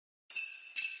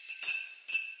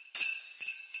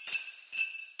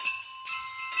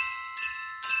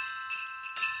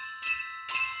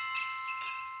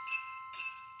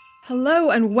Hello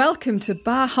and welcome to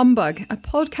Bah Humbug, a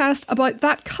podcast about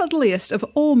that cuddliest of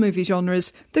all movie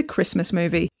genres, the Christmas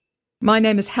movie. My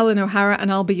name is Helen O'Hara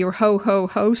and I'll be your ho-ho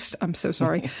host, I'm so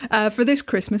sorry, for this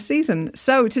Christmas season.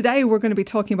 So today we're going to be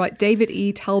talking about David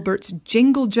E. Talbert's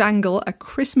Jingle, Jangle, A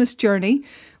Christmas Journey,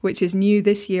 which is new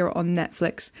this year on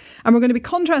Netflix. And we're going to be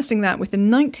contrasting that with the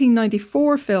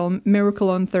 1994 film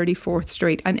Miracle on 34th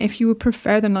Street. And if you would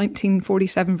prefer the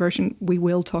 1947 version, we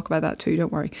will talk about that too,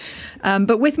 don't worry.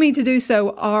 But with me to do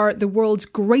so are the world's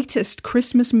greatest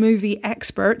Christmas movie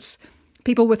experts,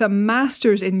 people with a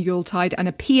master's in Yuletide and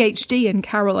a PhD in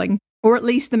caroling, or at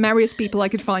least the merriest people I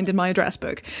could find in my address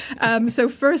book. So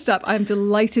first up, I'm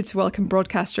delighted to welcome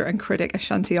broadcaster and critic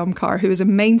Ashanti Omkar, who is a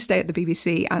mainstay at the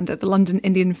BBC and at the London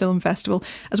Indian Film Festival,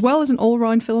 as well as an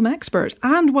all-round film expert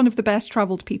and one of the best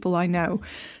travelled people I know.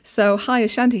 So hi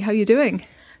Ashanti, how are you doing?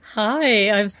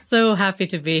 Hi, I'm so happy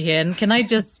to be here. And can I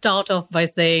just start off by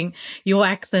saying your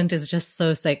accent is just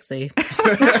so sexy.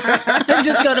 I'm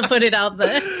just going to put it out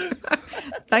there.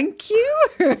 Thank you.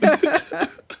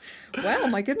 Well,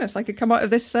 my goodness, I could come out of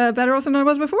this better off than I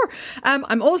was before.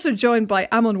 I'm also joined by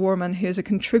Amon Warmann, who is a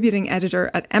contributing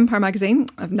editor at Empire magazine.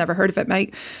 I've never heard of it,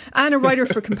 mate. And a writer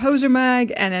for Composer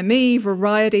Mag, NME,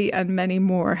 Variety, and many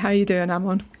more. How are you doing,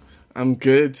 Amon? I'm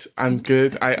good.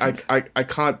 I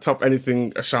can't top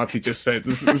anything Ashanti just said.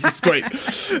 This is great.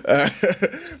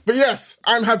 But yes,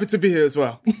 I'm happy to be here as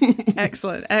well.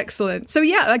 Excellent. So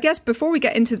yeah, I guess before we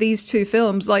get into these two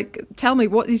films, tell me,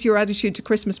 what is your attitude to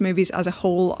Christmas movies as a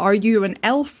whole? Are you an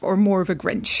elf or more of a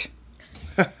Grinch?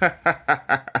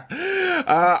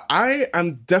 I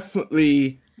am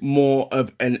definitely more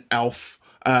of an elf.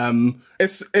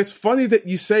 It's funny that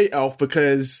you say elf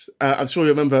because I'm sure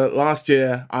you remember last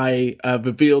year I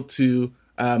revealed to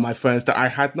my friends that I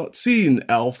had not seen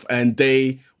Elf, and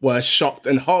they were shocked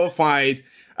and horrified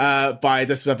by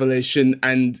this revelation,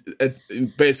 and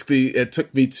it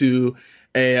took me to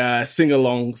a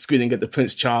sing-along screening at the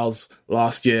Prince Charles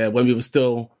last year when we were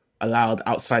still allowed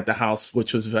outside the house,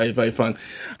 which was very, very fun.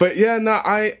 But yeah, no,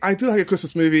 I do like a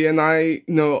Christmas movie, and I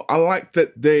like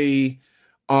that they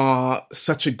are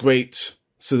such a great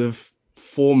sort of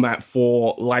format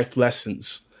for life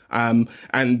lessons. And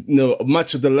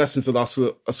much of the lessons that are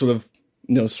sort of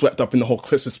swept up in the whole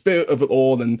Christmas spirit of it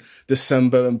all, and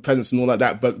December and presents and all like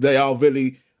that. But they are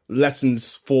really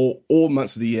lessons for all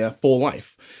months of the year for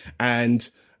life. And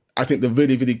I think the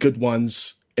really, really good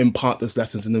ones impart those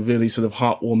lessons in a really sort of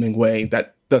heartwarming way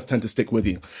that does tend to stick with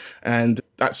you. And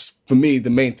that's, for me, the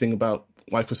main thing about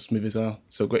why Christmas movies are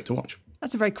so great to watch.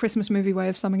 That's a very Christmas movie way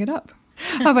of summing it up.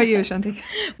 How about you, Ashanti?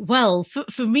 Well,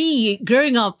 for me,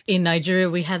 growing up in Nigeria,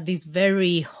 we had these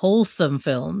very wholesome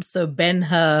films. So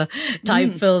Ben-Hur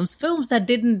type films that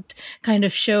didn't kind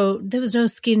of show, there was no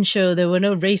skin show, there were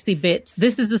no racy bits.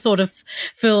 This is the sort of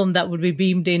film that would be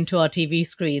beamed into our TV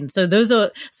screen. So those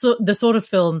are the sort of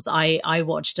films I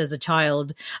watched as a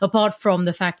child, apart from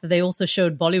the fact that they also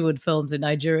showed Bollywood films in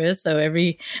Nigeria. So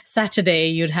every Saturday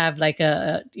you'd have like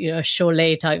a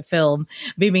Sholay type film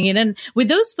beaming in. And with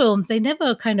those films, they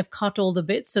never kind of cut all the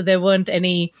bits. So there weren't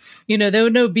any, there were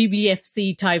no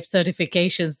BBFC type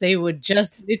certifications. They would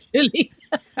just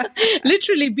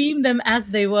literally beam them as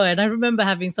they were. And I remember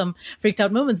having some freaked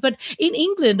out moments. But in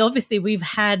England, obviously, we've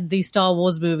had these Star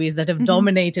Wars movies that have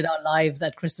dominated our lives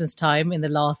at Christmas time in the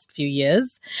last few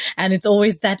years. And it's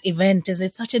always that event.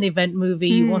 It's such an event movie.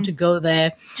 You want to go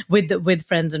there with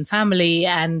friends and family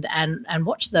and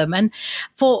watch them. And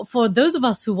for those of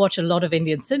us who watch a lot of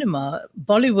Indian cinema,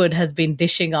 Bollywood has been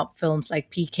dishing up films like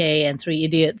PK and Three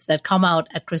Idiots that come out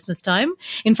at Christmas time.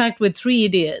 In fact, with Three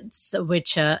Idiots,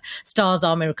 which stars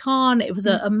Amir Khan, it was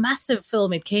a massive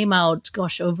film. It came out,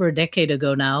 over a decade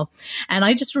ago now. And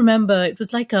I just remember it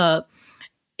was like a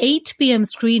 8 p.m.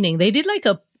 screening. They did like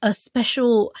a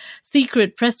special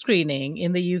secret press screening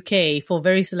in the UK for a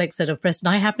very select set of press. And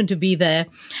I happened to be there,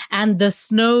 and the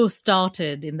snow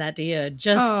started in that year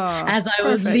just as I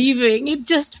was leaving. It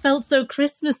just felt so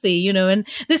Christmassy, and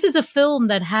this is a film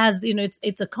that has,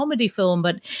 it's a comedy film,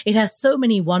 but it has so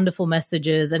many wonderful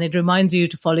messages, and it reminds you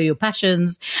to follow your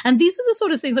passions. And these are the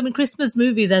sort of things, Christmas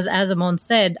movies, as Amon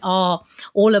said, are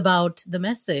all about the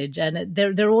message, and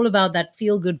they're all about that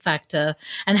feel-good factor.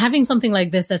 And having something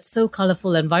like this that's so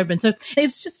colorful and vibrant. So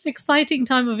it's just an exciting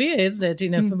time of year, isn't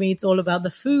it? For me, it's all about the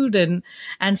food and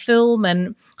film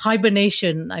and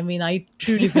hibernation. I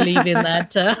truly believe in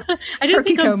that. I don't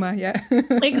Turkey coma, yeah.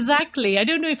 Exactly. I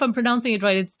don't know if I'm pronouncing it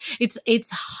right. It's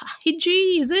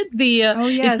Hiji, is it?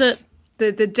 Yes.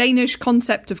 The Danish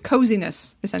concept of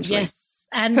coziness, essentially. Yes.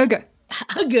 And Hygge.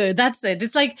 Good, that's it.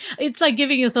 It's like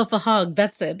giving yourself a hug.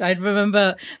 That's it. I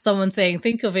remember someone saying,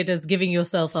 think of it as giving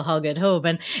yourself a hug at home.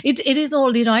 And it is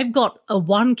all, I've got a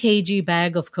 1 kg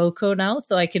bag of cocoa now,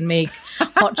 so I can make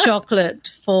hot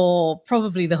chocolate for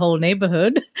probably the whole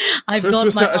neighborhood.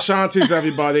 Christmas at Ashanti's,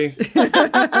 everybody.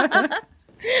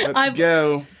 Let's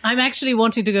go. I'm actually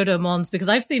wanting to go to Amon's because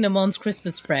I've seen Amon's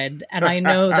Christmas spread and I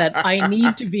know that I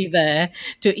need to be there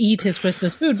to eat his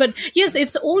Christmas food. But yes,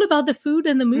 it's all about the food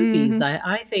and the movies.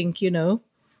 I think,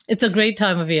 it's a great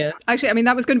time of year. Actually, I mean,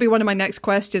 that was going to be one of my next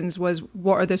questions was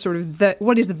what is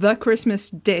the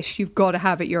Christmas dish you've got to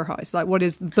have at your house? Like, what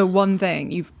is the one thing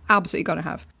you've absolutely got to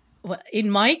have? Well, in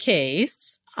my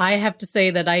case, I have to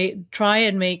say that I try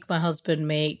and make my husband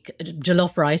make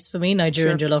jollof rice for me,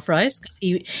 Nigerian jollof rice, because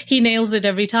he nails it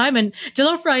every time. And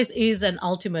jollof rice is an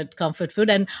ultimate comfort food.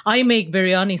 And I make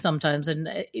biryani sometimes.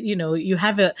 And, you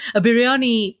have a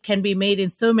biryani can be made in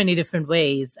so many different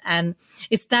ways. And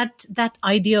it's that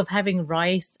idea of having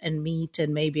rice and meat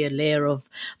and maybe a layer of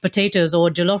potatoes or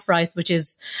jollof rice, which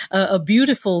is a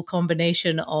beautiful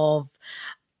combination of,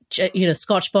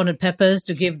 Scotch bonnet peppers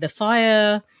to give the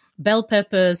fire, bell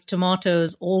peppers,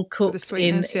 tomatoes, all cooked for the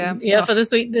sweetness, for the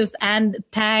sweetness and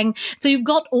tang. So you've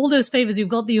got all those flavors. You've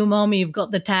got the umami, you've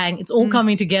got the tang. It's all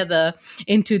coming together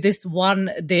into this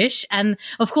one dish. And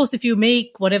of course, if you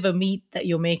make whatever meat that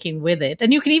you're making with it,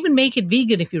 and you can even make it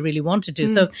vegan if you really wanted to.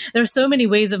 So there are so many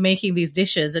ways of making these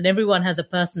dishes and everyone has a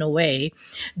personal way.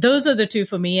 Those are the two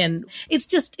for me. And it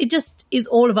just is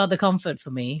all about the comfort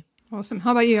for me. Awesome.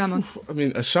 How about you, Amon? I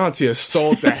mean, Ashanti has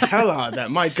sold the hell out of that.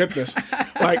 My goodness.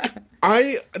 Like,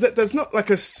 there's not like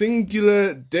a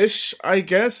singular dish, I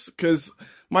guess, because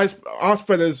our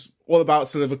spread is all about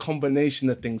sort of a combination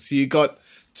of things. So you got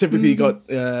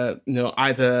either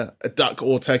a duck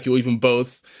or turkey or even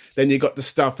both. Then you got the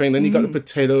stuffing, then you got the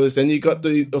potatoes, then you got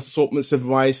the assortments of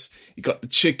rice, you got the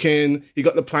chicken, you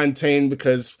got the plantain,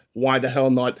 because why the hell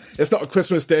not? It's not a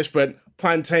Christmas dish, but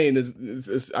plantain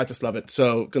is I just love it.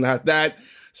 So gonna have that.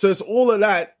 So it's all of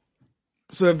that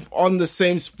sort of on the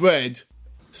same spread.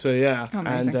 So yeah.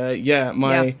 Amazing.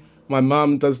 And my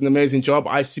mum does an amazing job.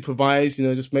 I supervise,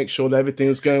 just make sure that everything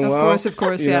is going well. Of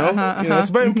course, yeah. It's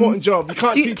a very important job. You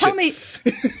can't teach it.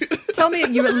 Tell me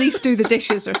you at least do the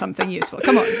dishes or something useful.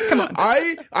 Come on.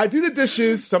 I do the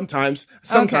dishes sometimes.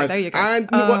 Okay, there you go. And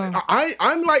you know what?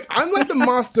 I'm like the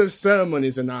master of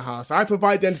ceremonies in our house. I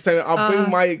provide the entertainment. I'll bring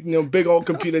my big old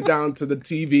computer down to the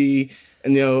TV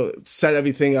and set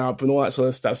everything up and all that sort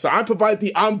of stuff. So I provide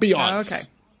the ambiance,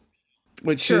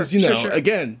 which is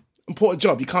again, important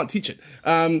job. You can't teach it.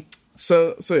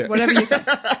 So yeah. Whatever you say.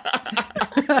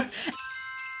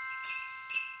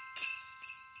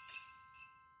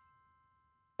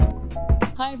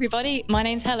 Hi everybody, my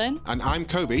name's Helen. And I'm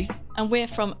Kobe. And we're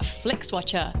from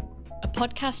Flixwatcher, a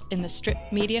podcast in the Strip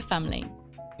Media family.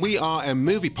 We are a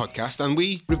movie podcast and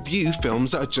we review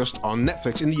films that are just on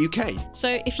Netflix in the UK.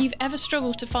 So if you've ever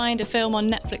struggled to find a film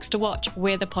on Netflix to watch,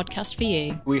 we're the podcast for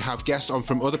you. We have guests on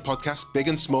from other podcasts, big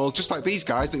and small, just like these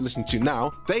guys that you listen to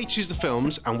now. They choose the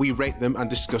films and we rate them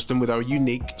and discuss them with our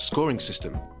unique scoring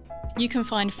system. You can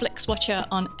find Flixwatcher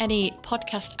on any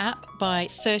podcast app by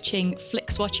searching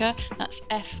Flixwatcher. That's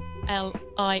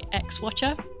Flix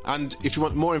Watcher. And if you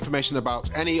want more information about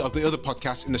any of the other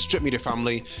podcasts in the Strip Media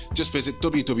family, just visit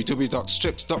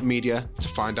www.stripped.media to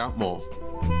find out more.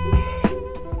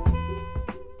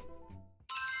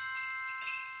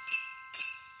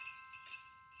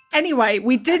 Anyway,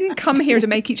 we didn't come here to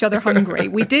make each other hungry.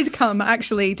 We did come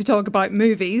actually to talk about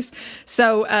movies.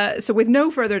 So with no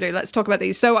further ado, let's talk about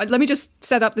these. So let me just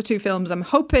set up the two films. I'm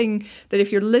hoping that if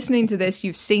you're listening to this,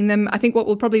 you've seen them. I think what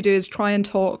we'll probably do is try and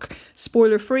talk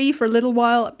spoiler free for a little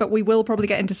while, but we will probably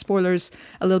get into spoilers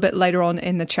a little bit later on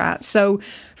in the chat. So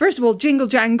first of all, Jingle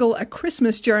Jangle, A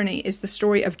Christmas Journey is the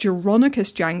story of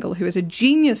Jeronicus Jangle, who is a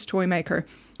genius toy maker.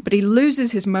 But he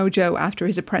loses his mojo after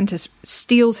his apprentice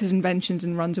steals his inventions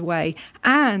and runs away,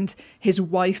 and his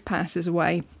wife passes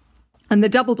away. And the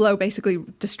double blow basically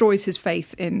destroys his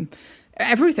faith in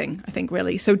everything, I think,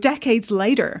 really. So decades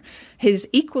later, his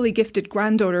equally gifted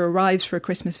granddaughter arrives for a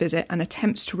Christmas visit and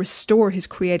attempts to restore his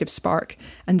creative spark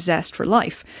and zest for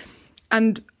life.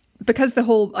 And because the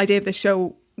whole idea of the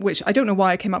show, which I don't know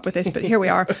why I came up with this, but here we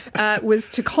are, was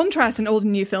to contrast an old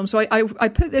and new film. So I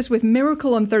put this with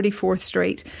Miracle on 34th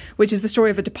Street, which is the story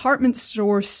of a department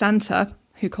store Santa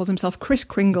who calls himself Kris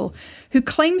Kringle, who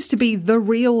claims to be the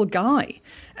real guy,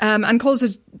 and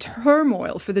causes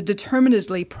turmoil for the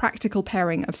determinedly practical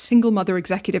pairing of single mother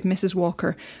executive Mrs.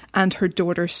 Walker and her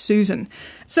daughter Susan.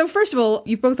 So first of all,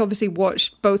 you've both obviously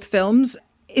watched both films.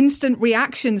 Instant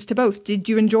reactions to both. Did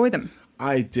you enjoy them?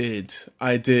 I did.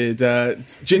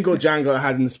 Jingle Jangle I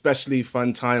had an especially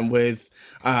fun time with.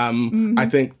 I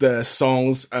think the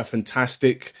songs are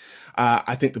fantastic.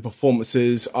 I think the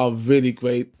performances are really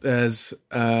great. There's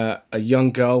a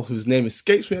young girl whose name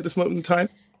escapes me at this moment in time.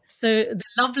 So the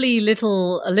lovely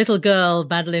little girl,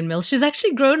 Madeline Mills, she's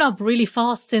actually grown up really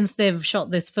fast since they've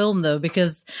shot this film, though,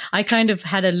 because I kind of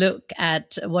had a look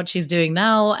at what she's doing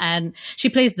now, and she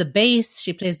plays the bass,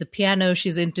 she plays the piano,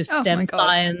 she's into STEM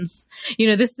science. You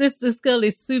know, this girl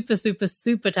is super, super,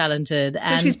 super talented.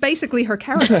 So she's basically her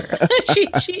character.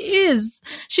 She is.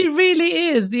 She really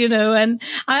is, you know, and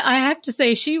I have to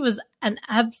say she was an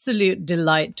absolute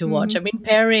delight to watch. I mean,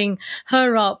 pairing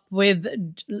her up with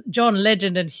John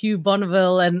Legend and Hugh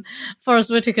Bonneville and Forrest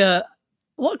Whitaker,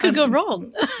 what could go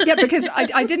wrong? Yeah, because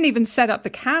I didn't even set up the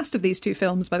cast of these two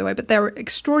films, by the way, but they're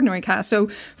extraordinary cast. So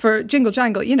for Jingle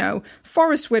Jangle, you know,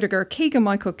 Forrest Whitaker,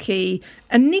 Keegan-Michael Key,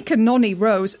 Anika Noni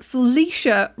Rose,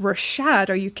 Felicia Rashad.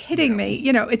 Are you kidding me?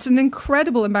 You know, it's an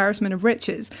incredible embarrassment of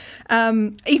riches.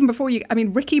 Even before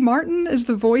Ricky Martin is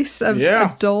the voice of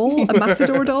a doll, a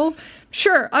matador doll.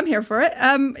 Sure, I'm here for it.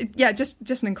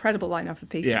 Just an incredible lineup of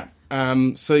people. Yeah.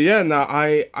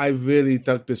 I really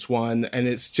dug this one, and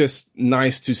it's just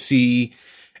nice to see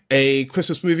a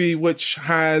Christmas movie which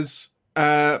has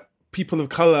people of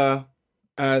color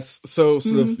sort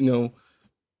of, you know,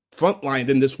 frontlined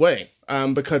in this way.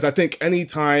 Because I think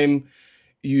anytime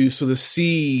you sort of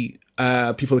see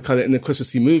people of color in a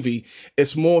Christmassy movie,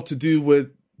 it's more to do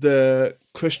with the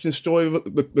Christian story,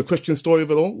 the Christian story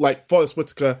of it all. Like Forrest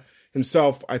Whitaker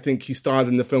himself, I think he starred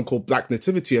in the film called Black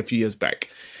Nativity a few years back.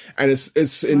 And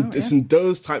it's in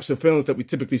those types of films that we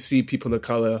typically see people of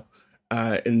color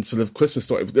in sort of Christmas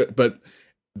story. But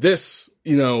this,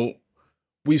 you know,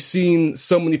 we've seen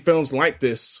so many films like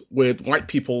this with white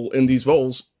people in these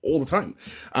roles all the time.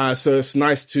 So it's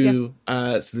nice to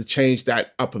sort of change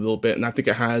that up a little bit. And I think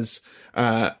it has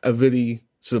a really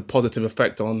sort of positive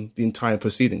effect on the entire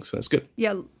proceedings. So it's good.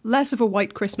 Yeah, less of a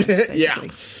white Christmas, basically.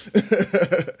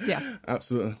 Yeah,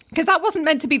 absolutely. Because that wasn't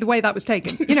meant to be the way that was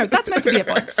taken. You know, that's meant to be a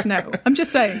white snow. I'm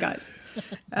just saying, guys.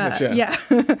 Yeah.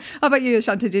 How about you,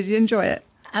 Ashanti? Did you enjoy it?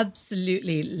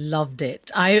 Absolutely loved it.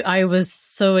 I was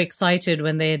so excited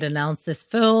when they had announced this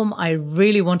film. I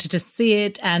really wanted to see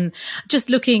it. And just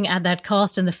looking at that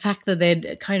cast and the fact that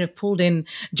they'd kind of pulled in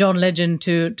John Legend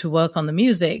to work on the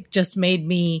music just made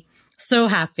me so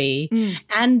happy.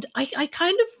 And I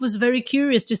kind of was very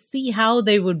curious to see how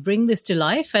they would bring this to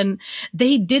life. And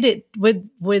they did it with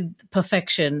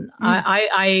perfection.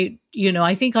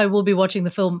 I think I will be watching the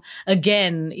film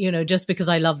again, you know, just because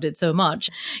I loved it so much.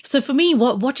 So for me,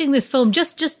 watching this film,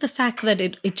 just the fact that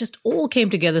it just all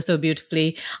came together so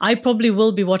beautifully. I probably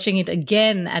will be watching it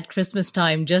again at Christmas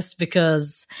time just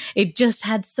because it just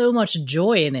had so much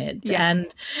joy in it. Yeah.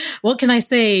 And what can I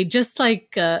say? Just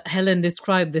like Helen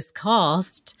described this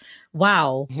cast,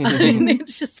 wow. I mean,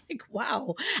 it's just like,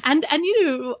 wow. And you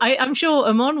know, I'm sure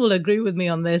Amon will agree with me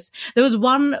on this. There was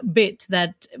one bit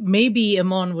that maybe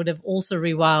Amon would have also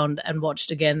rewound and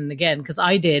watched again and again, because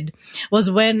I did, was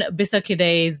when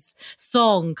Bisakide's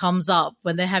song comes up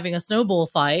when they're having a snowball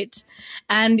fight,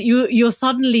 and you're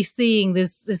suddenly seeing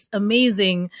this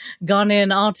amazing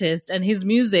Ghanaian artist and his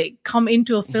music come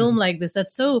into a film like this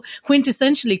that's so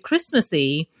quintessentially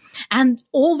Christmassy. And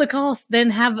all the cast then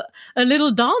have a little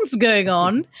dance going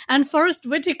on, and Forrest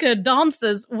Whitaker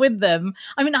dances with them.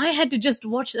 I mean, I had to just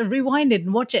rewind it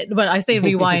and watch it. But I say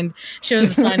rewind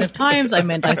shows a sign of times. I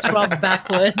meant I scrubbed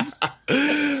backwards.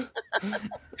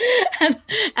 and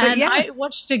I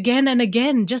watched again and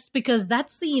again just because that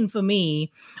scene for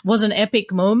me was an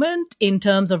epic moment in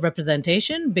terms of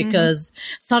representation, because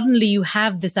suddenly you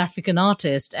have this African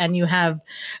artist and you have,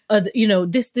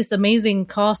 this amazing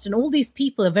cast and all these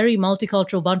people, a very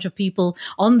multicultural bunch of people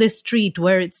on this street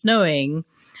where it's snowing,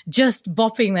 just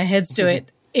bopping their heads to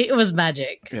it. It was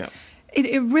magic. Yeah.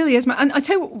 It really is. And I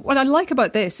tell you what I like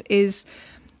about this is,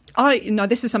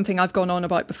 this is something I've gone on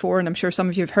about before, and I'm sure some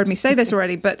of you have heard me say this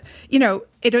already, but, you know,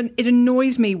 it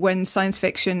annoys me when science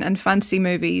fiction and fantasy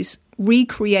movies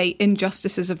recreate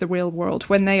injustices of the real world,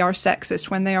 when they are sexist,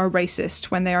 when they are racist,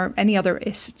 when they are any other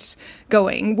ists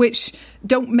going, which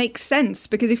don't make sense,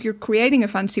 because if you're creating a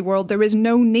fantasy world, there is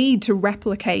no need to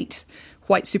replicate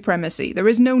white supremacy. There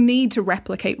is no need to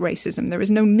replicate racism. There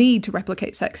is no need to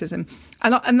replicate sexism.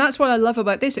 And that's what I love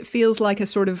about this. It feels like a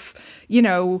sort of, you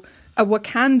know, a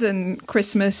Wakandan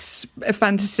Christmas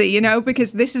fantasy, you know,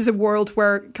 because this is a world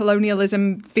where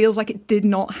colonialism feels like it did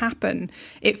not happen.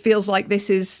 It feels like this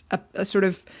is a sort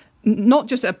of, not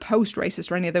just a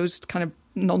post-racist or any of those kind of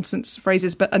nonsense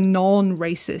phrases, but a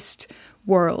non-racist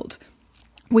world.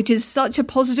 which is such a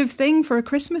positive thing for a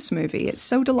Christmas movie. It's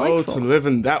so delightful. Oh, to live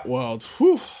in that world.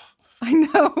 Whew. I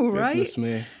know, right? Goodness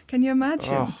me. Can you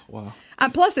imagine? Oh, wow.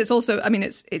 And plus, it's also, I mean,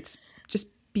 it's just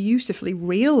beautifully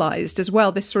realised as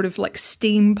well. This sort of like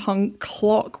steampunk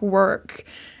clockwork,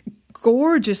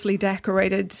 gorgeously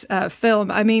decorated film.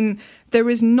 I mean, there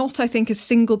is not, I think, a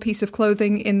single piece of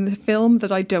clothing in the film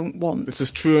that I don't want. This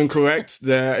is true and correct.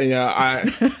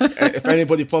 If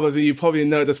anybody follows me, you probably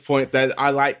know at this point that I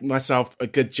like myself a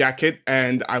good jacket,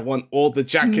 and I want all the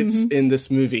jackets in this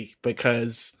movie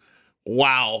because,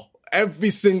 wow. Every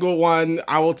single one.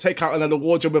 I will take out another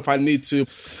wardrobe if I need to.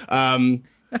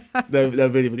 They're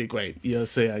really, really great. Yeah,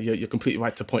 so yeah, you're completely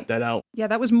right to point that out. Yeah,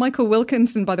 that was Michael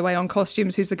Wilkinson, by the way, on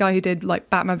costumes, who's the guy who did like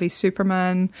Batman v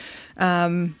Superman,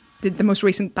 did the most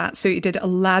recent Batsuit. He did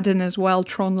Aladdin as well,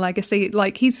 Tron Legacy.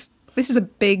 Like this is a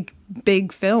big,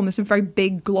 big film. It's a very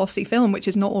big, glossy film, which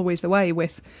is not always the way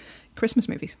with Christmas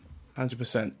movies.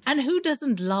 100%. And who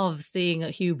doesn't love seeing a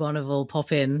Hugh Bonneville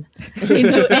pop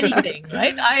into anything,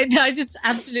 right? I just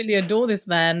absolutely adore this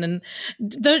man. And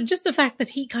just the fact that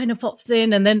he kind of pops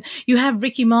in, and then you have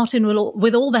Ricky Martin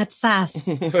with all that sass.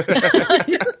 The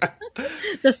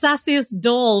sassiest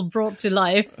doll brought to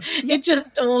life. It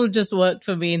just all just worked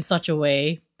for me in such a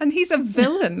way. And he's a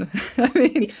villain. I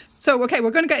mean, so, okay,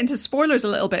 we're going to get into spoilers a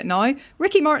little bit now.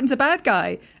 Ricky Martin's a bad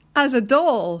guy as a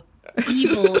doll.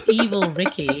 Evil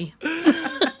Ricky.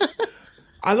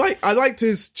 I liked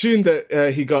his tune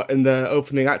that he got in the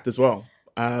opening act as well.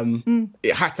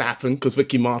 It had to happen because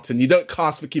Ricky Martin. You don't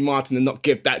cast Ricky Martin and not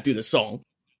give that dude a song.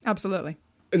 Absolutely.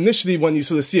 Initially, when you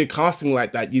sort of see a casting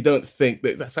like that, you don't think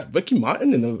that's like Ricky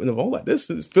Martin in a role like this.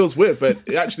 It feels weird, but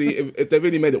they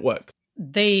really made it work.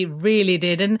 They really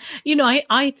did. And, you know,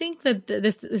 I think that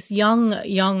this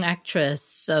young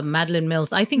actress, Madeline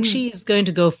Mills, I think she's going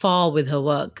to go far with her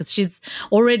work because she's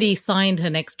already signed her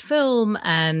next film,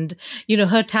 and, you know,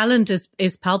 her talent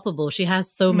is palpable. She has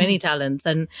so many talents,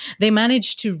 and they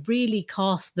managed to really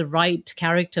cast the right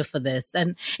character for this.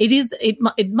 And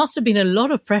it must have been a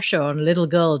lot of pressure on a little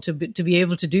girl to be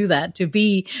able to do that, to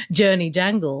be Journey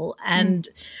Jangle. And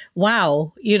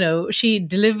wow, you know, she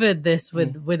delivered this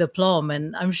with aplomb.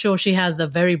 And I'm sure she has a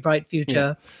very bright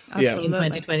future in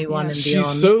 2021 and beyond.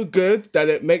 She's so good that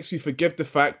it makes me forgive the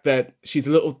fact that she's a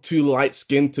little too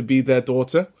light-skinned to be their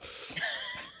daughter.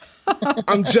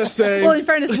 I'm just saying. Well, in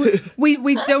fairness,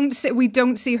 we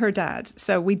don't see her dad,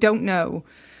 so we don't know,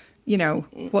 you know,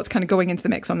 what's kind of going into the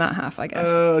mix on that half, I guess.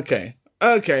 Okay,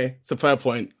 it's a fair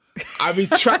point. I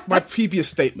retract my previous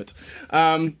statement.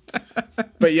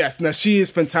 But yes, now she is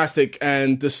fantastic,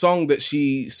 and the song that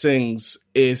she sings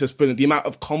is just brilliant. The amount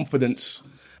of confidence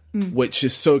which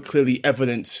is so clearly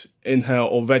evident in her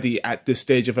already at this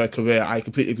stage of her career. I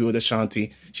completely agree with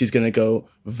Ashanti. She's going to go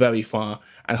very far,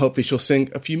 and hopefully she'll sing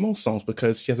a few more songs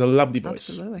because she has a lovely voice.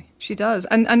 Absolutely, she does.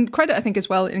 And credit, I think, as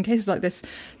well in cases like this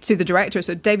to the director.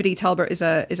 So David E. Talbot is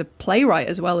a playwright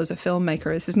as well as a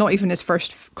filmmaker. This is not even his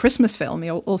first Christmas film.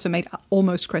 He also made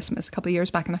Almost Christmas a couple of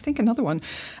years back, and I think another one.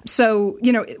 So,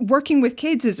 you know, working with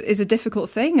kids is a difficult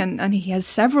thing, and he has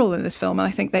several in this film, and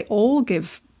I think they all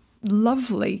give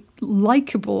lovely,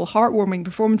 likeable, heartwarming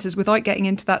performances without getting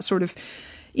into that sort of,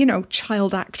 you know,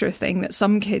 child actor thing that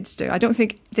some kids do. I don't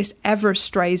think this ever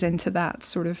strays into that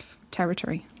sort of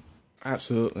territory.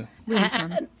 Absolutely.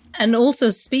 Really and also,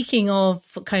 speaking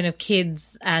of kind of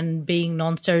kids and being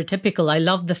non-stereotypical, I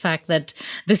love the fact that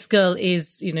this girl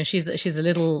is, you know, she's a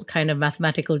little kind of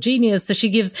mathematical genius. So she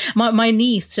gives my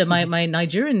niece, my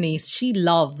Nigerian niece, she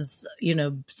loves, you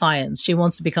know, science. She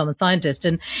wants to become a scientist,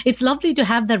 and it's lovely to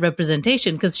have that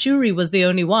representation because Shuri was the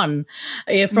only one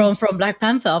from Black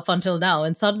Panther up until now,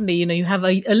 and suddenly, you know, you have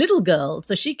a little girl,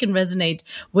 so she can resonate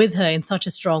with her in such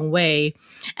a strong way.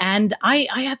 And I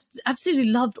have absolutely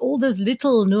loved all those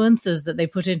little nuances that they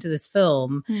put into this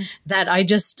film that I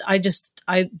just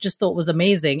thought was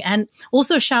amazing. And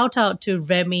also shout out to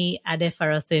Remy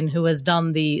Adefarasin, who has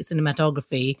done the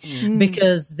cinematography,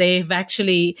 because they've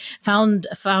actually found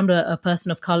a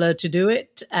person of color to do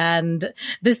it. And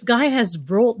this guy has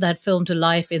brought that film to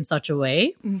life in such a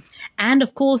way. And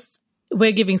of course,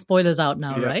 we're giving spoilers out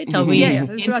now, right? Are we? Yeah.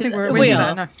 I think we're into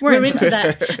that now. We're into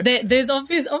that. There's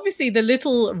obviously the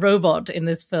little robot in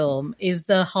this film is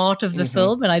the heart of the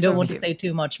film, and I don't want to say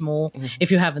too much more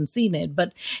if you haven't seen it.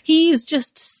 But he's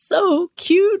just so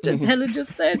cute, as Helen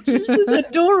just said. He's just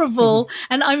adorable,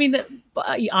 and I mean,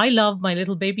 I love my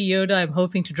little baby Yoda. I'm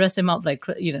hoping to dress him up like,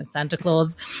 Santa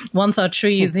Claus once our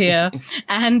tree is here.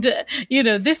 And,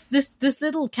 this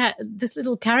little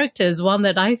character is one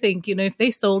that I think, if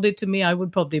they sold it to me, I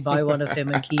would probably buy one of him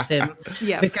and keep him.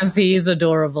 Yeah. Because he is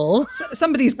adorable.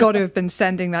 Somebody's got to have been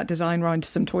sending that design round to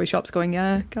some toy shops going,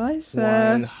 yeah, guys,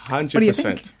 100%. What do you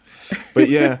think? But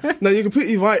yeah, no, you're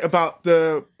completely right about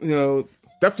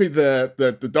definitely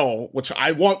the doll, which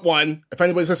I want one. If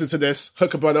anybody's listening to this,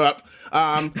 hook a brother up.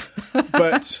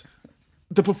 But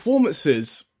the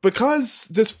performances, because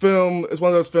this film is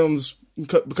one of those films,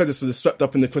 because it's sort of swept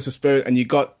up in the Christmas spirit, and you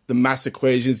got the mass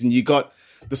equations, and you got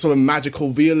the sort of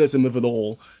magical realism of it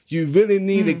all, you really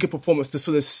need a good performance to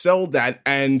sort of sell that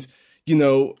and,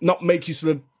 not make you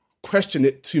sort of question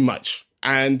it too much.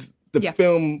 And the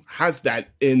film has that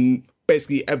in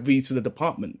basically every sort of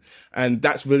department. And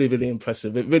that's really, really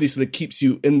impressive. It really sort of keeps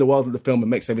you in the world of the film and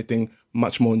makes everything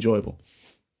much more enjoyable.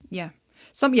 Yeah.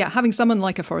 Having someone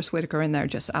like a Forrest Whitaker in there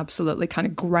just absolutely kind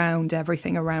of ground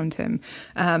everything around him.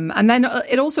 And then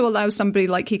it also allows somebody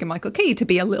like Keegan-Michael Key to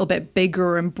be a little bit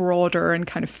bigger and broader and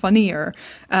kind of funnier.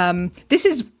 This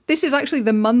is actually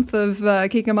the month of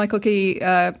Keegan-Michael Key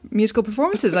musical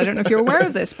performances. I don't know if you're aware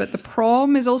of this, but The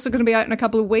Prom is also going to be out in a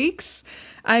couple of weeks.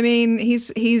 I mean, this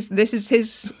is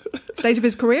his stage of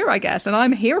his career, I guess, and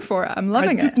I'm here for it. I'm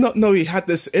loving it. I did not know he had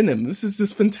this in him. This is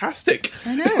just fantastic.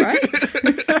 I know, right?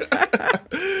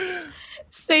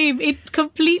 Same. It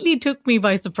completely took me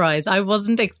by surprise. I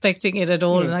wasn't expecting it at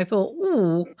all, and I thought,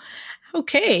 ooh,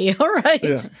 okay, all right.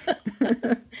 Yeah.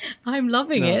 I'm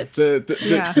loving it.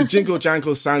 The Jingle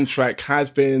Jangle soundtrack has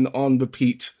been on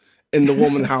repeat in the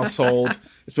Warmann household.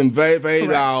 It's been very, very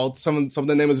loud. Some of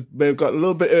the neighbors may have got a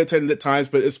little bit irritated at times,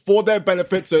 but it's for their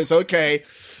benefit, so it's okay.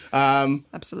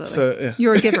 Absolutely. So, yeah.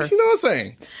 You're a giver. You know what I'm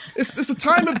saying? It's a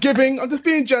time of giving. I'm just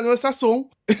being generous, that's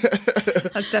all.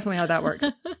 That's definitely how that works.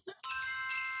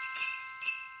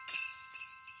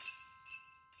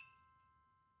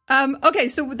 Okay,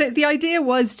 so the idea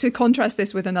was to contrast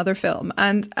this with another film,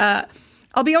 and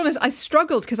I'll be honest, I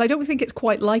struggled because I don't think it's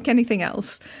quite like anything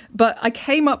else, but I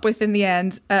came up with, in the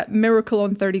end, Miracle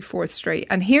on 34th Street,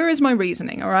 and here is my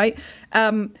reasoning, all right?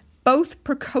 Both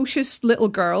precocious little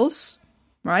girls,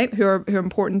 right, who are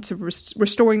important to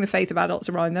restoring the faith of adults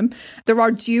around them. There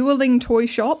are dueling toy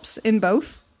shops in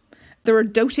both. There are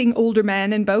doting older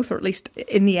men in both, or at least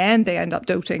in the end they end up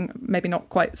doting, maybe not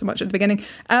quite so much at the beginning.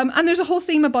 And there's a whole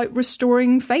theme about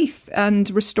restoring faith and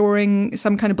restoring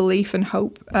some kind of belief and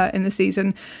hope in the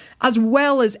season, as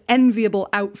well as enviable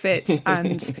outfits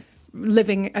and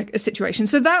living a situation.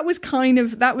 So that was kind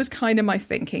of my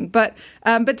thinking. But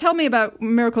tell me about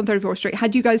Miracle on 34th Street.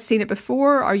 Had you guys seen it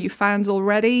before? Are you fans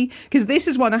already? Because this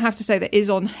is one I have to say that is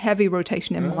on heavy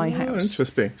rotation in my house.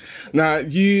 Interesting. Now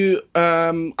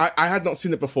I had not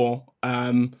seen it before.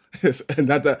 It's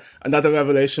another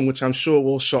revelation which I'm sure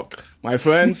will shock my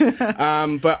friends.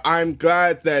 But I'm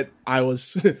glad that I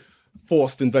was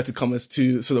forced, inverted commas,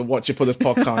 to sort of watch it for this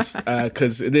podcast,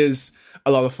 because it is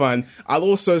a lot of fun. I'll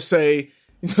also say,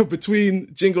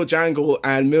 between Jingle Jangle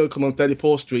and Miracle on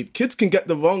 34th Street, kids can get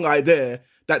the wrong idea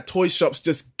that toy shops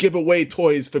just give away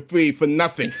toys for free for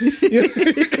nothing. You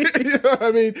know what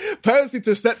I mean? Parents need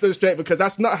to set those straight, because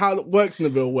that's not how it works in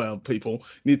the real world, people.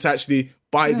 You need to actually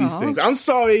buy these things. I'm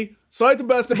sorry to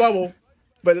burst the bubble,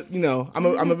 but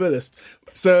I'm a realist.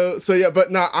 So yeah,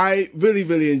 but no, I really,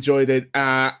 really enjoyed it.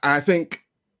 I think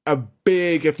a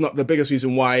big, if not the biggest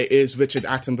reason why, is Richard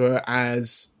Attenborough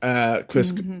as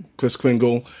Kris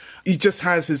Kringle. He just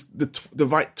has the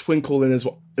right twinkle in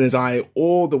his eye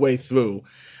all the way through.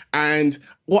 And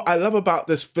what I love about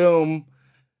this film,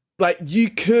 like, you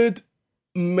could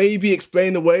maybe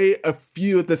explain away a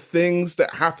few of the things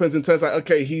that happens in terms of, like,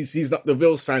 okay, he's not the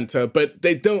real Santa, but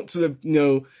they don't sort of,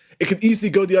 it could easily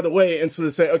go the other way and sort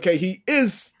of say, okay, he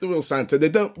is the real Santa. They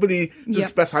don't really sort of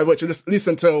specify which, at least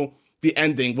until the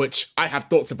ending, which I have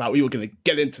thoughts about. We were going to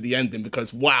get into the ending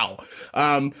because wow.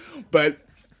 But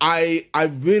I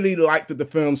really liked that the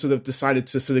film sort of decided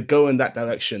to sort of go in that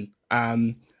direction.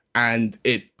 And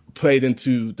it played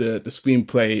into the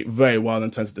screenplay very well in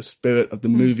terms of the spirit of the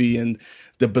movie and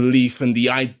the belief and the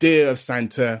idea of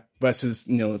Santa versus,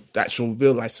 the actual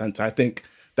real life Santa. I think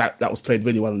that was played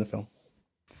really well in the film.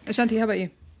 Ashanti, how about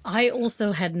you? I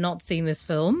also had not seen this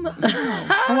film.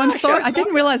 Oh, I'm sorry. I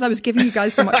didn't realize I was giving you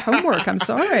guys so much homework. I'm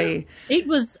sorry. It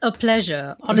was a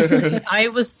pleasure, honestly. I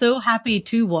was so happy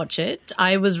to watch it.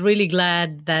 I was really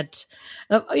glad that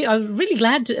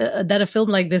that a film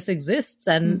like this exists,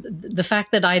 and the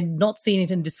fact that I'd not seen it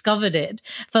and discovered it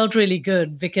felt really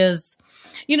good because,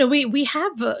 you know, we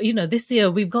have, this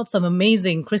year we've got some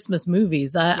amazing Christmas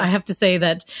movies. I have to say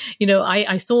that, you know,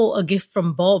 I saw A Gift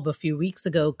from Bob a few weeks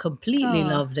ago, completely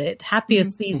loved it.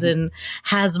 Happiest Season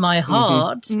has my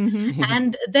heart.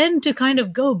 And then to kind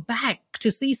of go back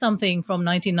to see something from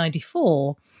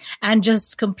 1994 and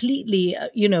just completely,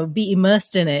 be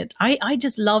immersed in it. I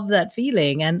just love that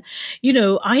feeling. And,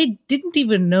 I didn't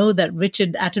even know that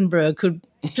Richard Attenborough could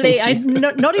play. I'd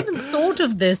not even thought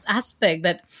of this aspect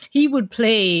that he would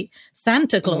play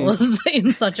Santa Claus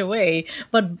in such a way.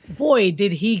 But boy,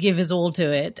 did he give his all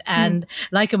to it. And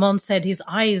like Amon said, his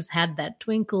eyes had that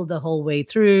twinkle the whole way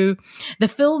through. The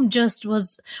film just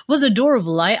was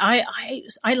adorable. I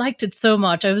liked it so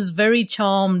much. I was very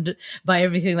charmed by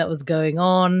everything that was going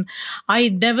on. I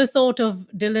never thought of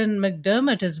Dylan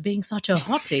McDermott as being such a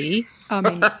hottie. I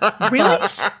mean, really?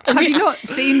 Have you not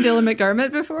seen Dylan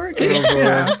McDermott before?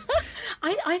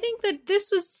 I think that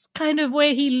this was kind of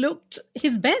where he looked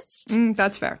his best.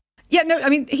 That's fair. Yeah, no, I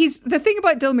mean, the thing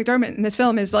about Dylan McDermott in this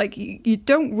film is like, you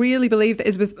don't really believe that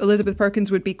Elizabeth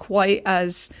Perkins would be quite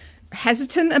as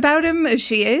hesitant about him as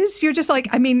she is. You're just like,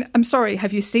 I mean, I'm sorry,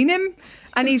 have you seen him?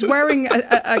 And he's wearing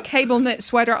a cable knit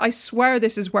sweater. I swear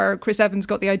this is where Chris Evans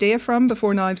got the idea from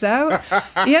before Knives Out.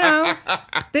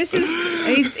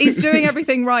 He's doing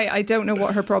everything right. I don't know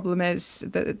what her problem is.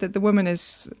 The woman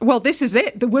is, well, this is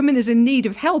it. The woman is in need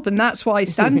of help. And that's why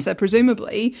Sansa,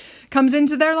 presumably, comes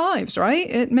into their lives, right?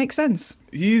 It makes sense.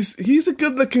 He's a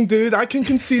good looking dude. I can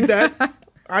concede that.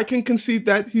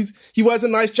 He wears a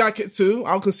nice jacket too.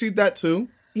 I'll concede that too.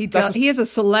 He does. He has a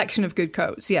selection of good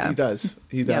coats. Yeah, he does.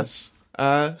 Yeah.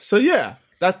 So yeah,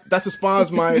 that's as far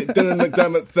as my Dylan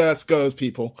McDermott thirst goes,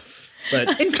 people.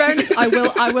 But in fairness,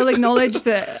 I will acknowledge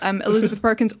that Elizabeth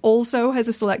Perkins also has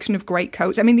a selection of great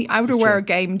coats. I mean, the outerwear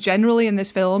game generally in this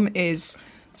film is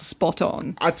spot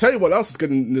on. I tell you what else is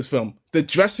good in this film: the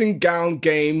dressing gown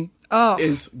game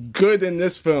is good in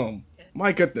this film.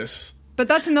 My goodness. But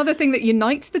that's another thing that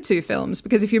unites the two films,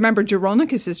 because if you remember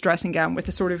Jeronicus's dressing gown with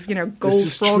the sort of,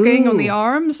 gold frogging on the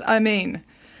arms, I mean,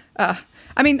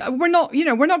 we're not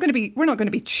going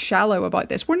to be shallow about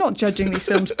this. We're not judging these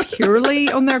films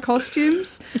purely on their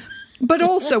costumes, but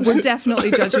also we're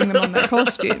definitely judging them on their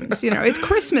costumes. It's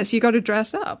Christmas, you got to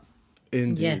dress up.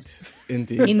 Indeed. Yes.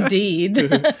 Indeed.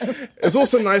 It's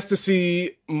also nice to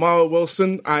see Mara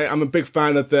Wilson. I'm a big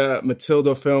fan of the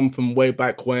Matilda film from way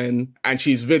back when, and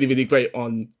she's really, really great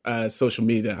on social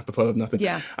media, apropos of nothing.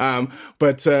 Yeah.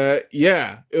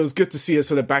 It was good to see her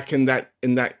sort of back in that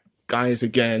guise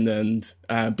again, and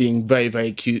being very,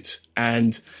 very cute,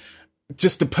 and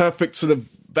just the perfect sort of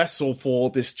vessel for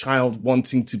this child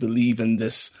wanting to believe in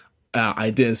this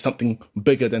idea, something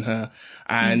bigger than her.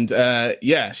 And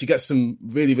she gets some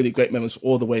really, really great moments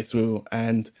all the way through,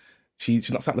 and she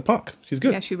knocks out the park. She's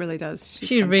good. Yeah, she really does.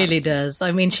 She really does.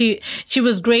 I mean, she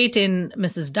was great in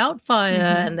Mrs. Doubtfire,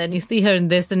 and then you see her in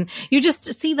this, and you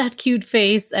just see that cute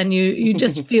face, and you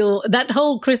just feel that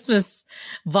whole Christmas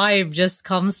vibe just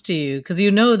comes to you, because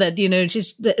that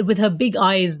she's with her big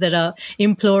eyes that are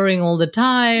imploring all the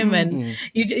time, and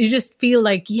you just feel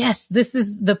like, yes, this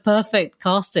is the perfect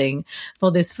casting for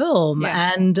this film.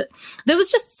 Yeah. And there was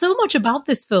just so much about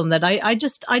this film that I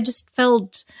just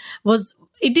felt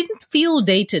it didn't feel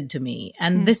dated to me.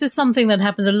 And this is something that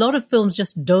happens. A lot of films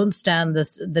just don't stand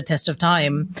the test of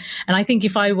time. And I think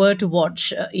if I were to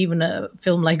watch even a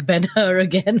film like Ben-Hur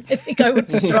again, I think I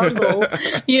would struggle,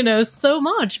 so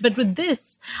much. But with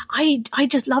this, I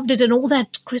just loved it. And all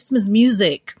that Christmas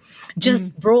music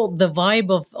just brought the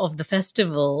vibe of the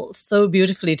festival so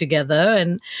beautifully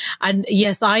together. And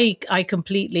yes, I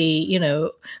completely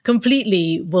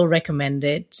will recommend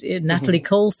it. Natalie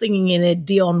Cole singing in it,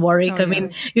 Dionne Warwick. I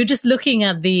mean, you're just looking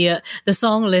at the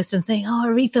song list and saying, oh,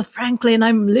 Aretha Franklin,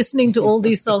 I'm listening to all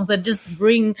these songs that just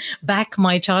bring back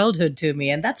my childhood to me.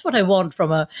 And that's what I want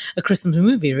from a Christmas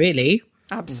movie, really.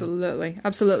 Absolutely.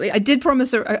 I did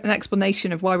promise an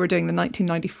explanation of why we're doing the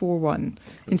 1994 one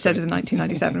instead of the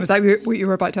 1997. Was that what you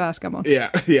were about to ask, Amon? Yeah,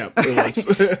 it was.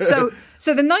 So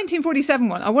the 1947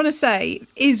 one, I want to say,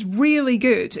 is really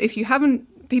good. If you haven't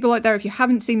people out there, if you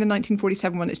haven't seen the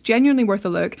 1947 one, it's genuinely worth a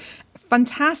look.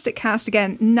 Fantastic cast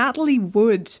again. Natalie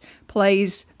Wood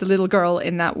plays the little girl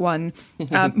in that one.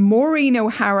 Maureen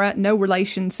O'Hara, no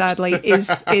relation, sadly, is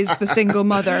the single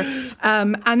mother.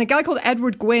 And a guy called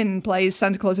Edward Gwynn plays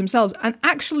Santa Claus himself and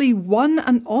actually won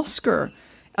an Oscar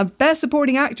of Best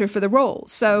Supporting Actor for the role.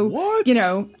 So, what? You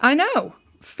know, I know.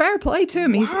 Fair play to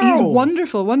him. Wow. He's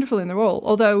wonderful in the role.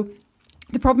 Although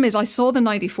the problem is I saw the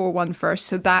 94 one first,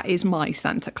 so that is my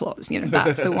Santa Claus. You know,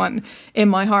 that's the one in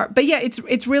my heart. But yeah,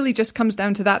 it's really just comes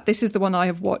down to that. This is the one I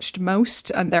have watched most,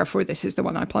 and therefore this is the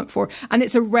one I plump for. And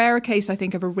it's a rare case, I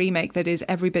think, of a remake that is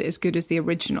every bit as good as the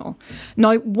original.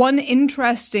 Now, one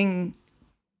interesting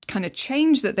kind of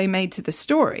change that they made to the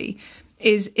story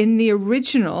is in the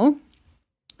original,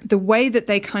 the way that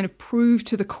they kind of prove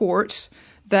to the court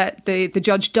that the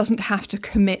judge doesn't have to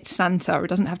commit Santa or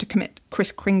doesn't have to commit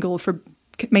Kris Kringle for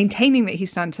maintaining that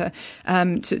he's Santa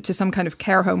to some kind of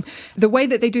care home. The way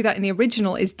that they do that in the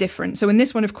original is different. So in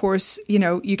this one, of course, you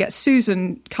know, you get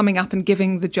Susan coming up and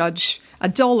giving the judge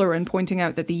 $1 and pointing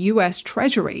out that the US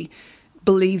Treasury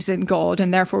believes in God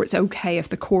and therefore it's okay if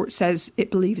the court says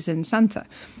it believes in Santa.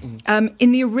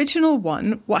 In the original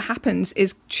one, what happens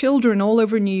is children all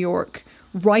over New York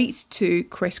write to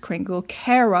Kris Kringle,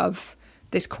 care of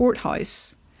this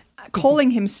courthouse,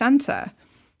 calling him Santa.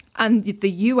 And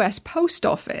the US Post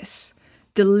Office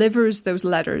delivers those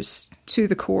letters to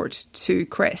the court, to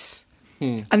Kris.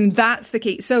 And that's the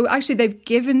key. So actually, they've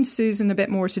given Susan a bit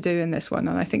more to do in this one.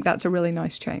 And I think that's a really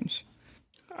nice change.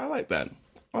 I like that.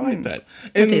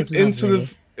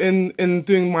 In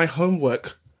doing my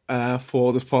homework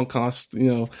for this podcast, you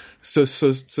know, so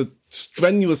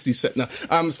strenuously set. No,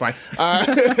 it's fine.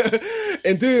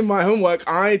 In doing my homework,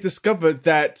 I discovered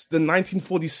that the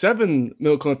 1947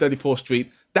 Miracle on 34th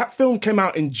Street, that film came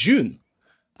out in June.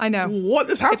 I know. What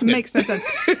is happening? It makes no sense.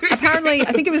 Apparently,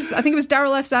 I think it was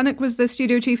Daryl F. Zanuck was the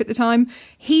studio chief at the time.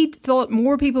 He thought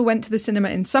more people went to the cinema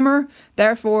in summer,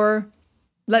 therefore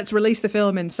let's release the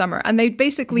film in summer. And they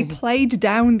basically played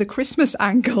down the Christmas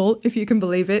angle, if you can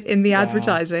believe it, in the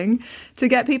advertising to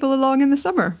get people along in the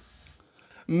summer.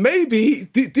 Maybe.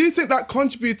 Do you think that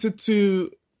contributed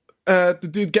to the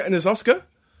dude getting his Oscar?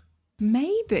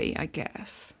 Maybe, I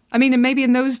guess. I mean, and maybe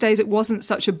in those days it wasn't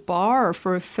such a bar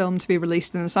for a film to be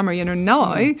released in the summer. You know,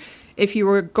 now, if you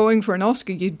were going for an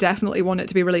Oscar, you definitely want it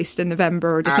to be released in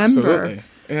November or December. Absolutely,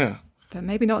 yeah. But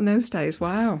maybe not in those days.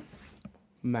 Wow.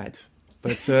 Mad.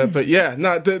 But yeah,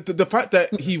 no, the fact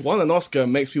that he won an Oscar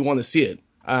makes me want to see it.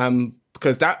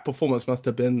 Because that performance must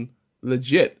have been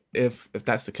legit, if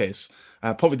that's the case.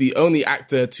 Probably the only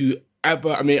actor to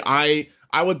ever, I mean, I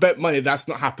would bet money that's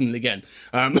not happening again.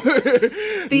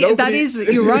 That is,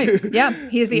 you're right. Yeah,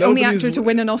 he is the only actor to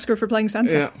win an Oscar for playing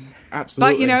Santa. Yeah,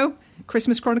 absolutely. But, you know,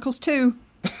 Christmas Chronicles 2.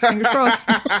 Fingers crossed.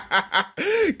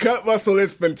 Kurt Russell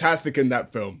is fantastic in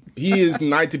that film. He is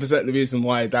 90% the reason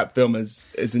why that film is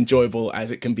enjoyable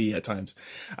as it can be at times.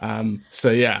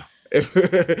 So yeah, in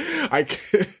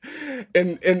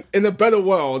a better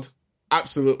world,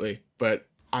 absolutely. But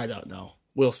I don't know.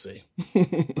 We'll see.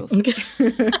 But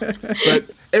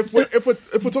if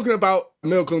we're talking about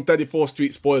Miracle on 34th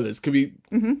Street spoilers, could we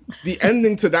the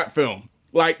ending to that film?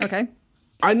 Like, okay.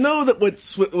 I know that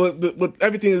with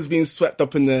everything is being swept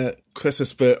up in the Christmas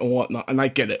spirit and whatnot, and I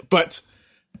get it, but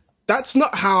that's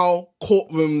not how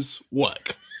courtrooms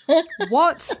work.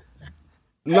 What?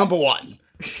 Number one.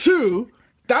 Two,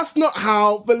 that's not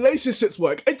how relationships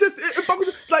work. It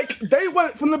like, they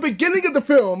went from the beginning of the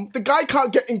film, the guy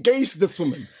can't get engaged to this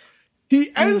woman. He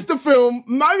ends the film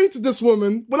married to this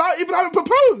woman without even having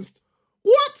proposed.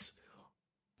 What?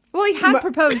 Well, he had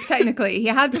proposed, technically. He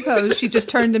had proposed, she just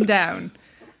turned him down.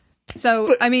 So,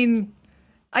 but, I mean,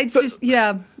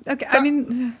 yeah. Okay, I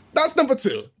mean... That's number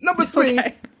two. Number three,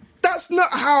 that's not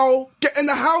how getting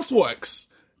the house works.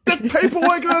 There's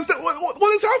paperwork and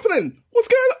what is happening? What's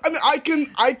going on? I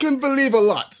mean, I can believe a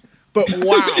lot, but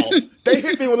wow, they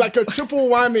hit me with like a triple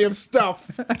whammy of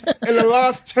stuff in the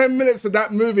last 10 minutes of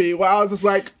that movie where I was just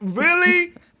like,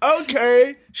 really?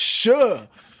 Okay, sure.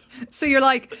 So you're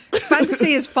like,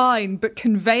 fantasy is fine, but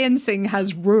conveyancing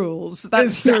has rules.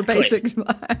 That's your basic...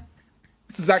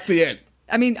 That's exactly it.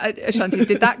 I mean, Ashanti,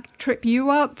 did that trip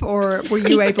you up, or were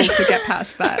you able to get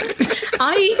past that?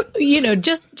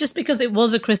 Just because it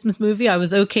was a Christmas movie, I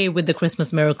was okay with the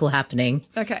Christmas miracle happening.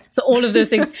 Okay. So all of those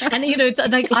things. And, it's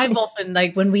like, I've often,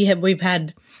 like, when we've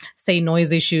had, say,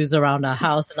 noise issues around our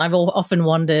house, and I've often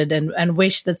wondered and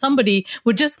wished that somebody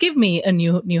would just give me a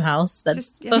new house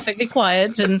that's perfectly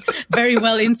quiet and very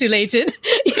well insulated.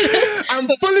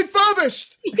 and fully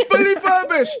furnished. Fully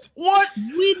furnished. What?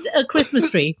 With a Christmas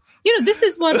tree. This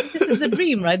is the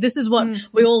dream, right? This is what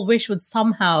we all wish would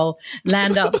somehow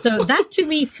land up. So that to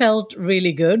me felt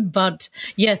really good. But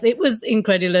yes, it was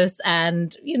incredulous.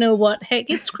 And you know what? Heck,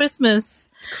 it's Christmas.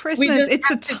 It's Christmas. It's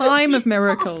a time of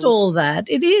miracles. Past all that.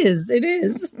 It is.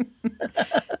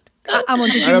 Amon,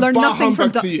 did you learn nothing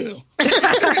from... to you.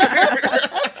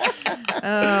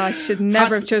 I should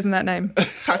never have chosen that name.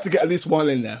 Had to get at least one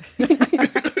in there.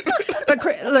 But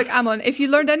look, Amon, if you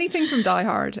learned anything from Die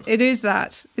Hard, it is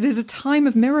that. It is a time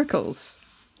of miracles,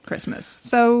 Christmas.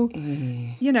 So,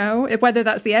 whether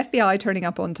that's the FBI turning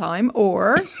up on time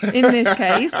or, in this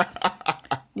case,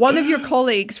 one of your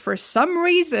colleagues, for some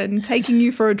reason, taking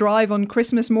you for a drive on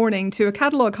Christmas morning to a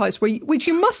catalogue house which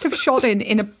you must have shot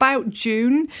in about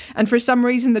June, and for some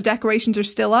reason the decorations are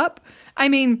still up. I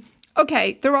mean...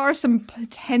 Okay, there are some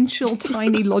potential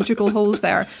tiny logical holes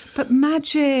there, but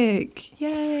magic.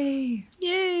 Yay.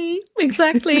 Yay.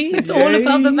 Exactly. It's all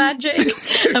about the magic.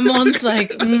 Amon's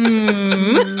like,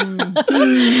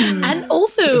 And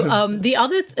also, the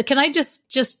other, can I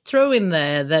just throw in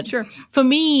there that sure. For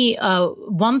me,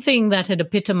 one thing that had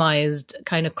epitomized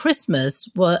kind of Christmas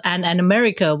and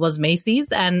America was Macy's.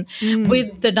 And with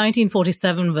the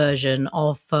 1947 version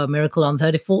of Miracle on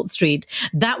 34th Street,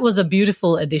 that was a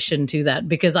beautiful addition to that,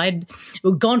 because I'd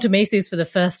gone to Macy's for the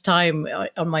first time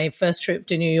on my first trip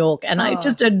to New York, and I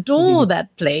just adore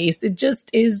that place. It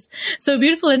just is so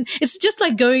beautiful, and it's just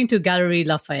like going to Galerie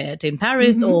Lafayette in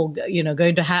Paris, or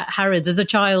going to Harrods. As a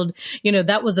child,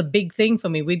 that was a big thing for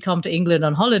me. We'd come to England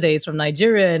on holidays from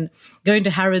Nigeria, and going to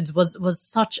Harrods was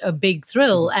such a big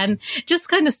thrill. And just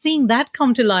kind of seeing that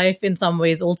come to life in some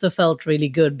ways also felt really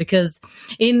good, because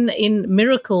in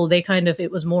Miracle,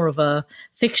 it was more of a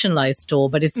fictionalized store,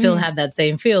 but it still had that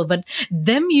same feel. But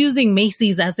them using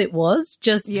Macy's as it was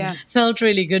just felt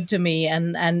really good to me,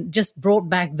 and just brought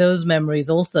back those memories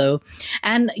also.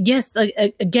 And yes,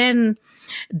 again,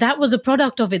 that was a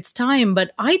product of its time,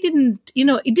 but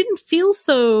it didn't feel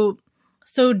so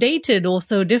dated or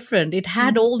so different. It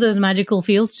had all those magical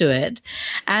feels to it.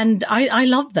 And I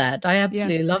loved that. I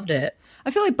absolutely loved it. I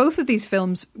feel like both of these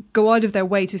films go out of their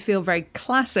way to feel very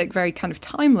classic, very kind of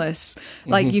timeless.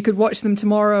 Like you could watch them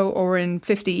tomorrow or in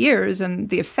 50 years and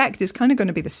the effect is kind of going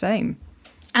to be the same.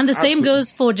 And the same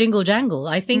goes for Jingle Jangle.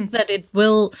 I think that it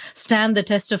will stand the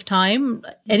test of time.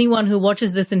 Anyone who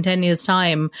watches this in 10 years'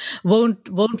 time won't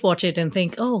watch it and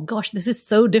think, oh gosh, this is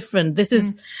so different. This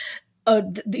is...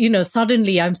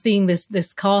 suddenly I'm seeing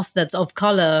this cast that's of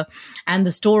color, and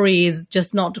the story is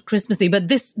just not Christmassy. But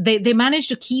they managed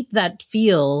to keep that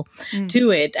feel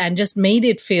to it, and just made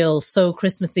it feel so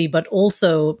Christmassy, but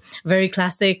also very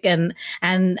classic, and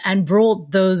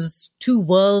brought those two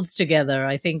worlds together.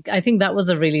 I think that was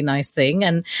a really nice thing,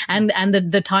 and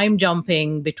the time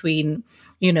jumping between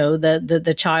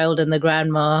the child and the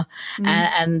grandma,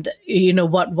 and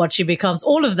what she becomes,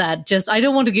 all of that. Just, I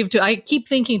don't want to give I keep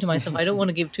thinking to myself, I don't want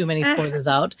to give too many spoilers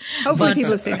out. Hopefully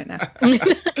people have seen it now.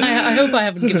 I hope I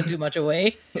haven't given too much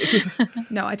away.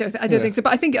 No, I don't think so.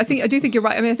 But I do think you're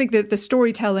right. I mean, I think that the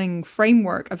storytelling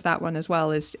framework of that one as well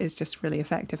is just really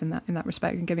effective in that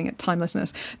respect, and giving it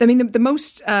timelessness. I mean, the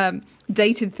most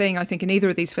dated thing I think in either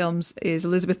of these films is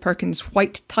Elizabeth Perkins'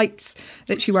 white tights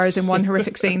that she wears in one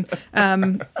horrific scene.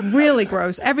 Really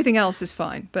gross. Everything else is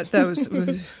fine, but those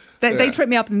they trip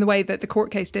me up in the way that the court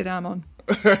case did Amon.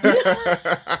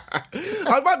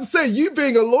 I'm about to say, you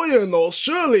being a lawyer and all,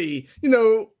 surely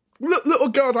little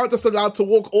girls aren't just allowed to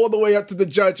walk all the way up to the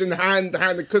judge and hand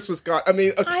the Christmas card. I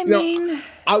mean,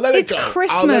 I'll let it go. It's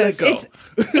Christmas.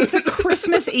 It's a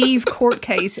Christmas Eve court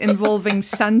case involving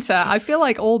Santa. I feel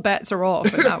like all bets are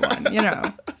off in that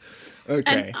one. Okay.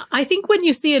 And I think when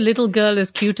you see a little girl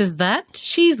as cute as that,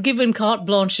 she's given carte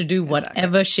blanche to do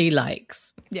whatever she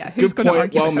likes. Yeah, who's going to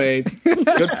argue? Well made.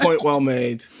 Good point, well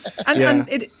made.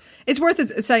 And it's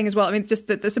worth saying as well, I mean, just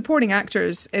the supporting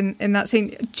actors in that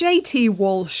scene, J.T.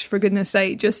 Walsh, for goodness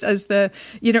sake, just as the,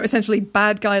 essentially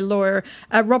bad guy lawyer,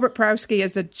 Robert Prowski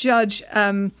as the judge,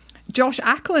 Josh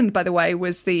Ackland, by the way,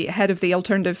 was the head of the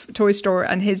alternative toy store,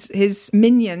 and his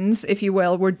minions, if you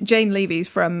will, were Jane Levy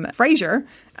from Frasier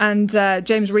and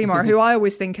James Remar, who I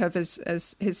always think of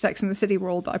as his Sex and the City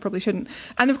role, but I probably shouldn't.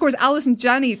 And of course, Alison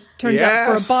Janney turns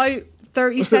up for about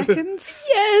 30 seconds.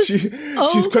 Yes. She's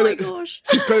gosh.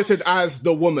 She's credited as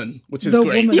the woman, which is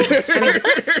great. Woman. Which,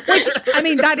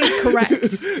 that is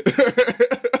correct.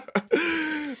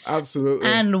 Absolutely.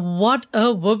 And what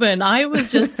a woman. I was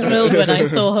just thrilled when I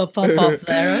saw her pop up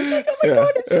there. I was like, oh my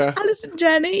God, it's Alison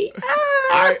Janney.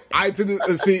 I didn't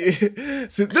see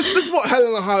this is what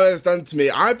Helen O'Hara has done to me.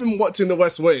 I've been watching The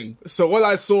West Wing. So when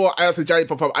I saw Alison Janney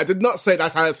pop up, I did not say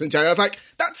that's Alison Janney. I was like,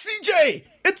 that's CJ!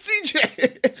 It's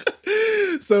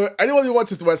CJ! So anyone who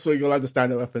watches The West Wing will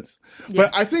understand the reference. Yeah.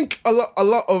 But I think a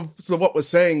lot of sort of what we're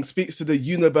saying speaks to the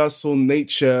universal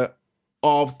nature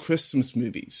of Christmas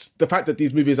movies. The fact that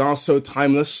these movies are so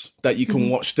timeless that you can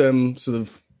watch them sort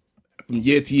of from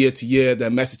year to year to year,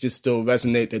 their messages still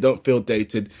resonate, they don't feel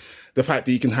dated. The fact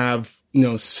that you can have,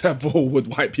 several with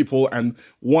white people and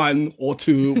one or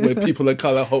two with people of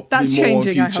color, hopefully that's more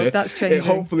changing, in future. I hope that's changing.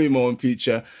 Hopefully more in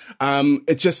future.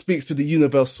 It just speaks to the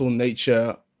universal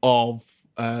nature of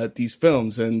these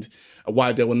films and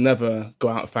why they will never go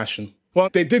out of fashion. Well,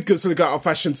 they did sort of go out of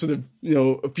fashion sort of,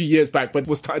 a few years back, but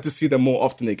we're starting to see them more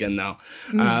often again now,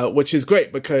 which is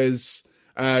great because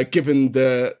given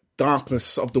the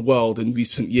darkness of the world in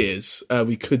recent years,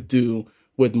 we could do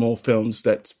with more films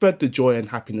that spread the joy and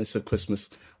happiness of Christmas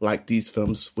like these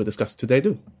films we're discussing today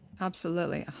do.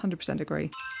 Absolutely, 100% agree.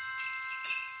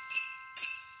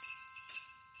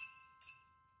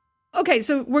 Okay,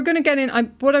 so we're going to get in.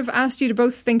 What I've asked you to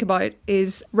both think about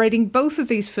is rating both of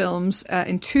these films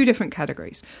in two different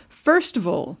categories. First of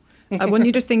all, I want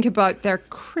you to think about their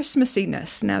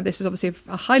Christmassiness. Now, this is obviously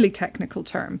a highly technical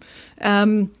term.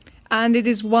 And it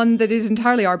is one that is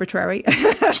entirely arbitrary.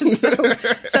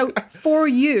 So for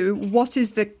you, what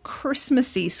is the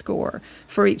Christmassy score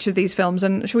for each of these films?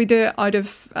 And should we do it out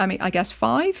of, I guess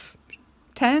 5?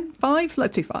 10? 5?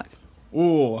 Let's do 5.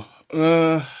 Ooh.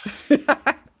 I'm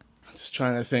just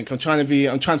trying to think. I'm trying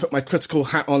to put my critical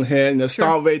hat on here. Sure.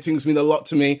 Star ratings mean a lot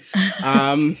to me.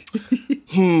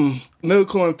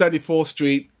 Miracle on 34th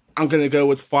Street, I'm going to go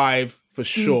with 5 for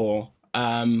sure.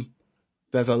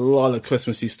 There's a lot of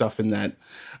Christmassy stuff in that.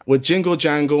 With Jingle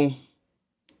Jangle,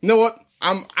 you know what?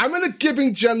 I'm in a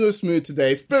giving, generous mood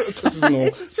today. Spirit of Christmas and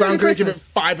all. So I'm going to give it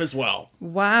 5 as well.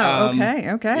 Wow.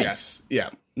 Okay. Yes. Yeah.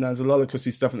 There's a lot of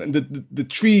Christmassy stuff in there. The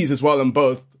trees as well in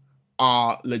both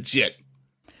are legit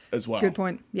as well. Good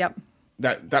point. Yep.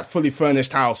 That fully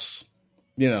furnished house,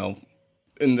 in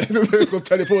the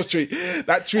 34th Street,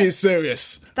 that tree is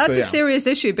serious. That's a serious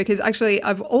issue because actually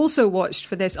I've also watched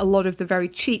for this a lot of the very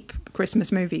cheap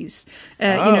Christmas movies.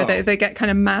 They get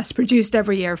kind of mass produced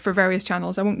every year for various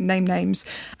channels. I won't name names.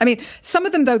 I mean, some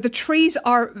of them though, the trees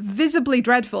are visibly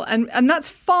dreadful and that's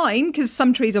fine because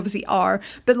some trees obviously are,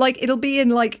 but like it'll be in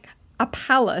like a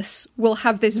palace will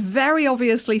have this very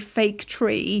obviously fake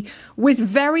tree with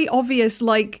very obvious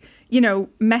metal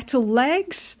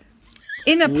legs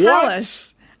in a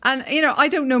palace. And, I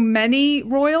don't know many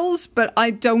royals, but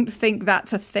I don't think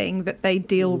that's a thing that they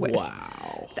deal with.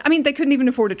 Wow. I mean, they couldn't even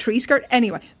afford a tree skirt.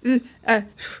 Anyway.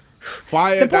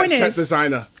 Fire that set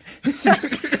designer.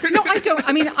 No, I don't.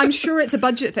 I mean, I'm sure it's a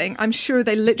budget thing. I'm sure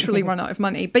they literally run out of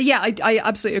money. But yeah, I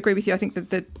absolutely agree with you. I think that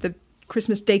the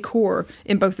Christmas decor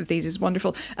in both of these is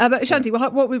wonderful. But Ashanti,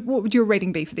 what would your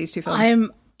rating be for these two films?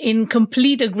 I'm in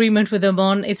complete agreement with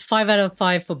Amon. It's 5 out of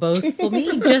 5 for both for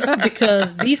me, just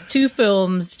because these two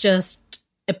films just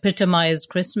epitomize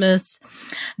Christmas.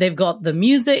 They've got the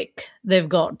music, they've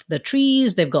got the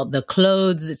trees, they've got the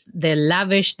clothes. They're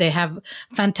lavish. They have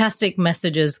fantastic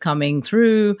messages coming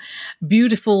through.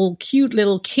 Beautiful, cute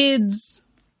little kids.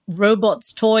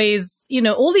 Robots, toys,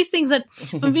 all these things that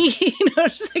for me,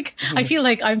 it's like, I feel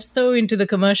like I'm so into the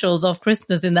commercials of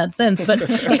Christmas in that sense, but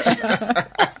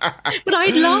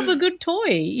I love a good toy,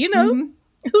 Mm-hmm.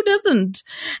 Who doesn't?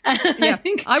 Yeah,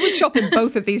 I would shop in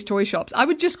both of these toy shops. I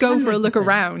would just go 100%. For a look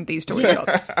around these toy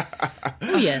shops.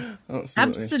 Oh, yes,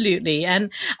 absolutely.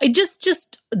 And I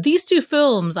just these two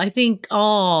films, I think,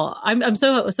 I'm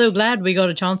so glad we got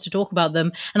a chance to talk about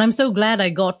them, and I'm so glad I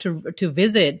got to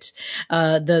visit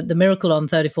the Miracle on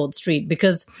 34th Street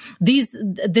because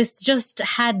this just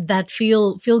had that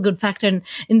feel good factor, and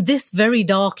in this very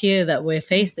dark year that we're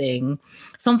facing,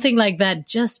 something like that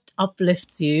just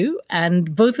uplifts you.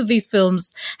 And both of these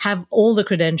films have all the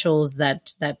credentials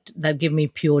that give me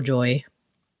pure joy.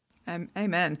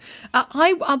 Amen.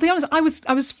 I'll be honest.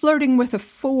 I was flirting with a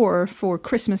 4 for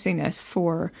Christmassiness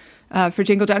for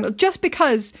Jingle Jangle, just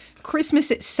because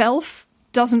Christmas itself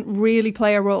doesn't really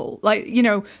play a role. Like,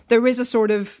 there is a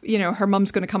sort of, her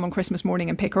mum's going to come on Christmas morning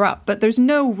and pick her up, but there's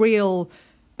no real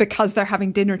because they're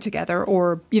having dinner together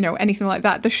or, anything like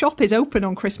that. The shop is open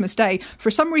on Christmas Day.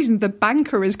 For some reason, the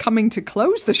banker is coming to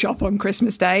close the shop on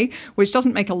Christmas Day, which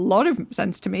doesn't make a lot of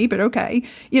sense to me, but okay.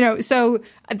 So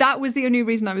that was the only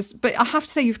reason but I have to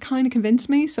say, you've kind of convinced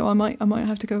me, so I might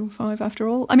have to go 5 after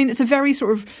all. I mean, it's a very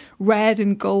sort of red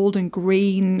and gold and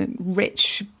green,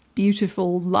 rich,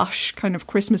 beautiful, lush kind of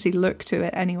Christmassy look to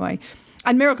it anyway.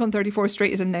 And Miracle on 34th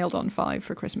Street is a nailed-on 5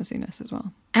 for Christmassiness as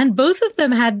well. And both of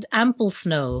them had ample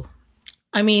snow.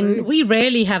 I mean, True. we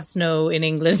rarely have snow in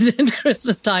England at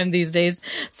Christmas time these days.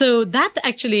 So that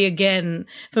actually, again,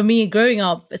 for me, growing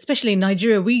up, especially in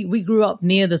Nigeria, we grew up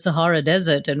near the Sahara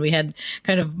Desert and we had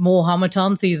kind of more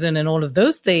Harmattan season and all of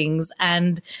those things.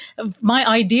 And my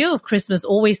idea of Christmas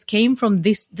always came from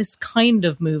this kind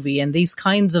of movie and these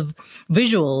kinds of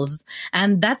visuals.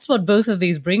 And that's what both of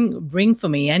these bring for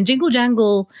me. And Jingle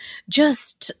Jangle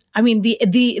just, I mean,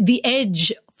 the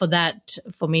edge for that,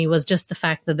 for me, was just the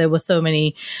fact that there were so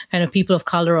many kind of people of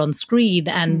color on screen,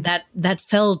 and that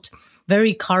felt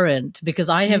very current, because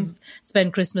I have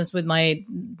spent Christmas with my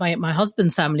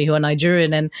husband's family who are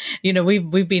Nigerian, and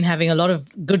we've been having a lot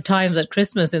of good times at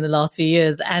Christmas in the last few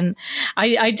years, and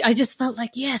I just felt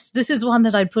like, yes, this is one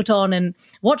that I'd put on and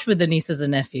watch with the nieces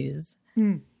and nephews.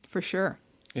 For sure.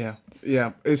 Yeah.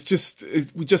 It's just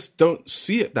we just don't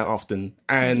see it that often,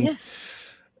 and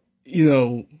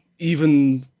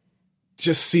even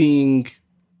just seeing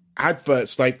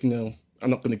adverts like, I'm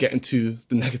not going to get into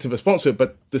the negative response to it,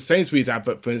 but the Sainsbury's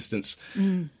advert, for instance,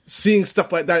 seeing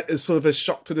stuff like that is sort of a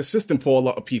shock to the system for a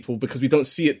lot of people, because we don't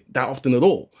see it that often at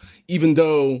all, even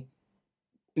though,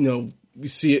 we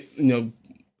see it, in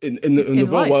the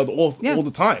real world all the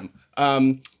time.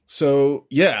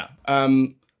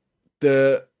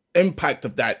 The impact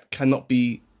of that cannot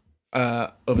be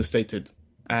overstated.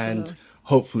 And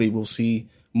hopefully we'll see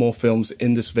more films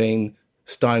in this vein,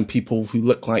 starring people who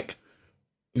look like,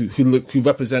 who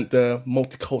represent the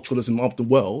multiculturalism of the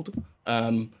world.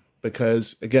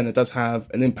 Because again, it does have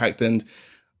an impact, and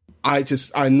I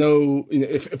know,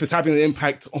 if it's having an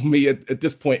impact on me at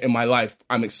this point in my life,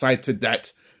 I'm excited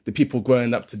that the people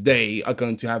growing up today are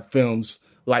going to have films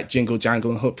like Jingle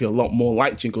Jangle, and hopefully a lot more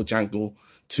like Jingle Jangle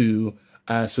to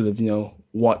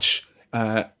watch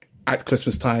at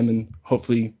Christmas time, and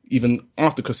hopefully even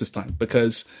after Christmas time,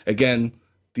 because again,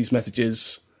 these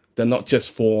messages, they're not just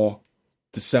for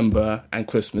December and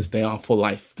Christmas, they are for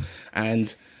life.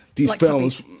 And these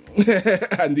films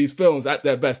at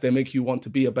their best, they make you want to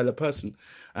be a better person.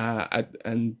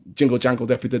 And Jingle Jangle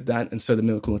definitely did that, and so did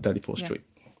Miracle on 34th Street.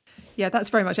 Yeah, that's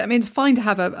very much it. I mean, it's fine to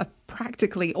have a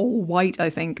practically all white, I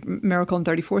think, Miracle on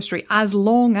 34th Street, as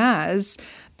long as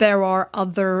there are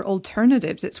other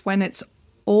alternatives. It's when it's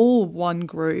all one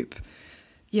group,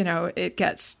 it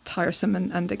gets tiresome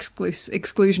and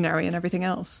exclusionary and everything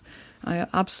else. I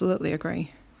absolutely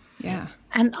agree. Yeah.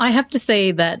 And I have to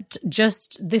say that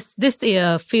just this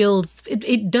year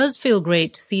it does feel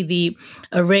great to see the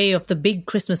array of the big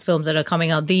Christmas films that are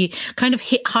coming out. The kind of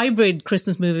hybrid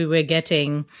Christmas movie we're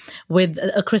getting with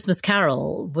A Christmas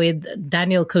Carol, with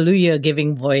Daniel Kaluuya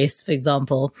giving voice, for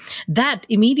example, that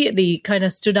immediately kind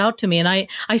of stood out to me. And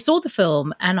I saw the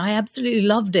film and I absolutely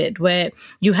loved it, where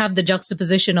you have the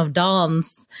juxtaposition of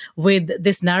dance with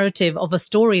this narrative of a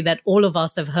story that all of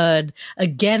us have heard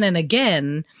again and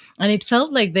again. And it felt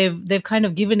like they've kind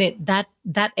of given it that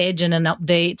edge and an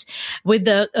update with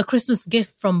A Christmas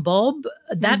Gift from Bob.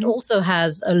 That also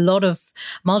has a lot of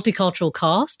multicultural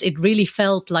cast. It really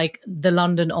felt like the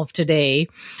London of today,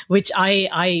 which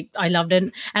I loved.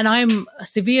 And I'm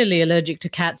severely allergic to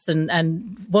cats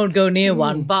and won't go near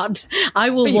one, but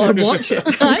I will watch it.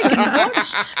 I can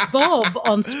watch Bob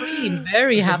on screen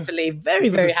very happily, very,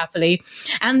 very happily.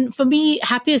 And for me,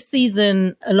 Happiest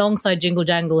Season alongside Jingle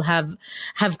Jangle have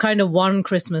kind of won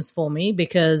Christmas for me,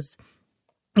 because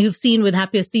you've seen with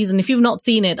Happiest Season. If you've not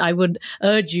seen it, I would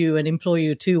urge you and implore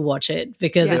you to watch it,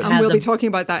 because it has. And we'll be talking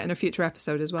about that in a future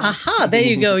episode as well. Aha, there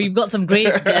you go. You've got some great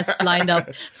guests lined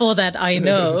up for that, I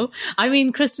know. I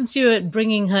mean, Kristen Stewart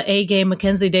bringing her A game,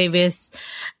 Mackenzie Davis,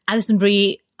 Alison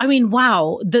Brie. I mean,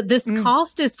 wow, this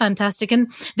cast is fantastic.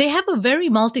 And they have a very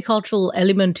multicultural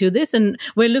element to this. And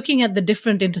we're looking at the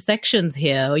different intersections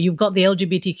here. You've got the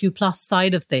LGBTQ plus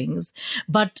side of things.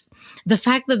 But the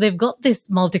fact that they've got this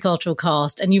multicultural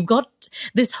cast, and you've got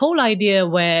this whole idea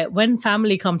where when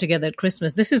family come together at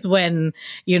Christmas, this is when,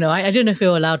 I don't know if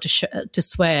you're allowed to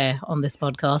swear on this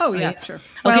podcast. Oh, yeah, sure. Okay,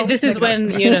 well, this is when,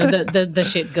 the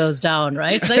shit goes down,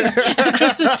 right? Like at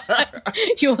Christmas time,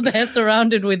 you're there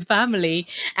surrounded with family.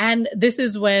 And this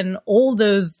is when all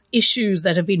those issues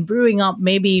that have been brewing up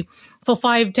maybe for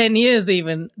 5-10 years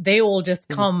even, they all just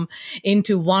come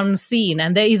into one scene.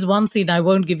 And there is one scene, I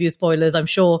won't give you spoilers, I'm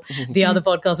sure the other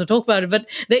podcasts will talk about it, but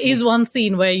there is one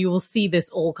scene where you will see this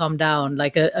all come down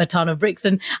like a ton of bricks.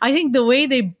 And I think the way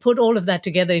they put all of that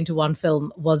together into one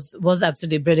film was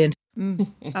absolutely brilliant.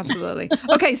 Absolutely.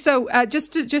 Okay, so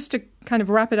just to kind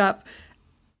of wrap it up,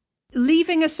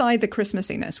 leaving aside the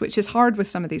Christmassiness, which is hard with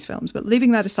some of these films, but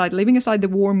leaving aside the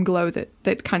warm glow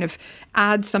that kind of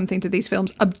adds something to these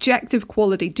films, objective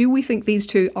quality, do we think these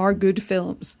two are good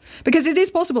films? Because it is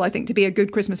possible, I think, to be a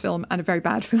good Christmas film and a very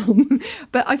bad film.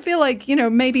 But I feel like,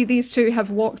 maybe these two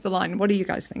have walked the line. What do you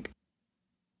guys think?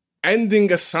 Ending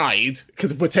aside,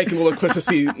 because if we're taking all the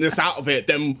Christmassiness out of it,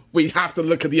 then we have to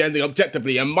look at the ending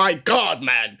objectively. And my God,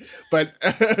 man! But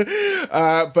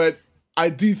I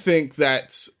do think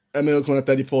that A Miracle on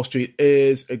 34th Street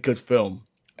is a good film.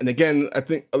 And again, I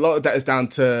think a lot of that is down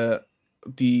to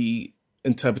the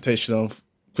interpretation of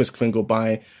Kris Kringle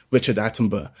by Richard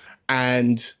Attenborough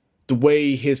and the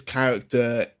way his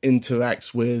character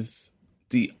interacts with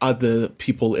the other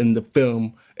people in the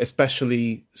film,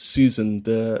 especially Susan,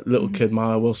 the little kid,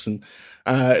 Mara Wilson,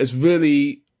 is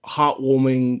really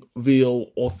heartwarming, real,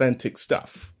 authentic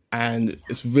stuff. And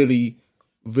it's really,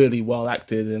 really well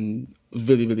acted and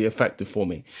really, really effective for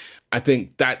me. I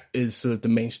think that is sort of the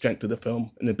main strength of the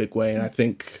film in a big way. And I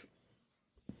think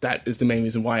that is the main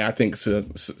reason why I think it's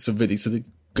a really sort of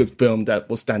good film that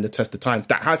will stand the test of time.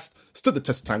 That has stood the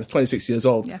test of time. It's 26 years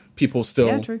old. Yeah. People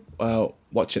still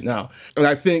watch it now. And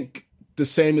I think the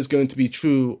same is going to be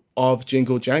true of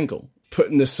Jingle Jangle.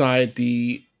 Putting aside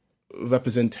the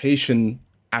representation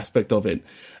aspect of it,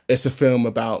 it's a film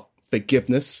about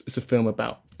forgiveness. It's a film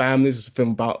about families. It's a film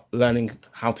about learning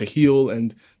how to heal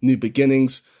and new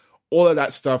beginnings. All of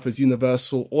that stuff is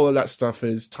universal. All of that stuff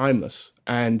is timeless.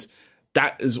 And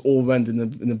that is all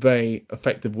rendered in a very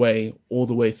effective way all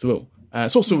the way through.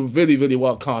 It's also really, really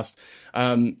well cast.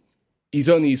 He's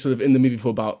only sort of in the movie for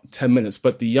about 10 minutes,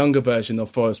 but the younger version of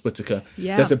Forrest Whitaker,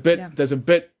 there's a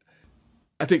bit,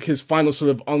 I think his final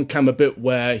sort of on-camera bit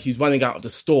where he's running out of the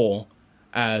store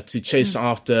to chase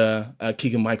after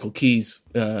Keegan-Michael Key's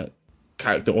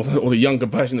character, or the younger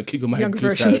version of Keegan-Michael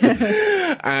Key's character.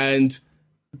 And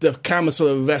the camera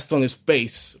sort of rests on his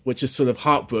face, which is sort of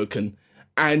heartbroken.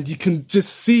 And you can just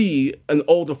see an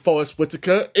older Forrest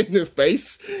Whitaker in his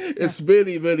face. It's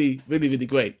really, really, really, really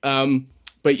great.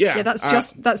 But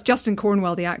that's Justin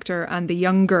Cornwell, the actor, and the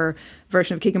younger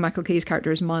version of Keegan-Michael Key's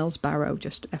character is Miles Barrow,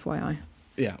 just FYI.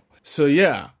 Yeah. So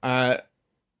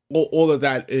all of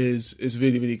that is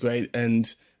really, really great.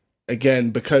 And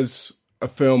again, because a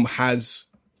film has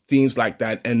themes like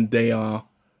that and they are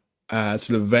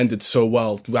sort of rendered so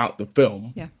well throughout the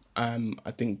film,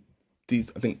 I think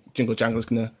Jingle Jangle is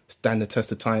going to stand the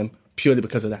test of time purely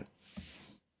because of that.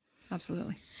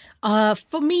 Absolutely.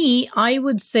 For me, I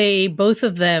would say both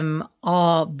of them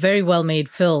are very well-made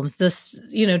films. This,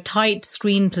 tight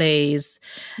screenplays,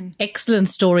 excellent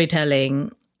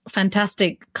storytelling,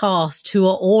 fantastic cast who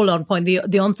are all on point.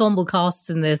 The ensemble casts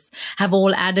in this have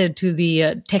all added to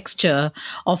the texture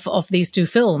of these two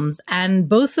films. And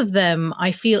both of them,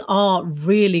 I feel, are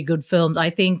really good films. I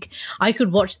think I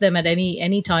could watch them at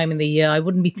any time in the year. I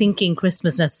wouldn't be thinking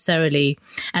Christmas necessarily.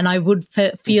 And I would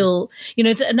feel,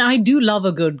 and I do love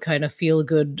a good kind of feel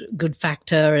good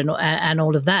factor and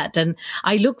all of that. And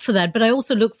I look for that, but I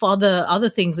also look for other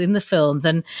things in the films.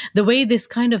 And the way this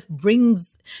kind of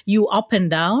brings you up and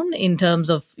down in terms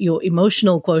of your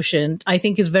emotional quotient, I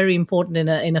think is very important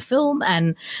in a film.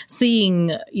 And seeing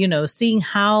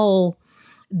how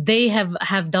they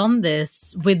have done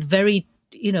this with very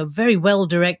well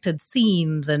directed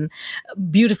scenes and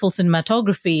beautiful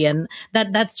cinematography, and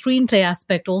that screenplay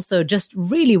aspect also just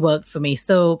really worked for me.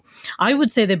 So I would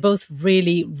say they're both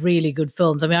really, really good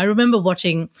films. I mean, I remember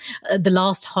watching The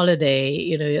Last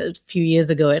Holiday, a few years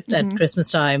ago at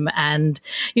Christmas time, and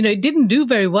it didn't do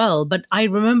very well, but I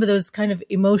remember those kind of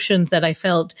emotions that I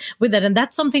felt with that, and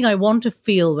that's something I want to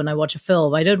feel when I watch a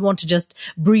film. I don't want to just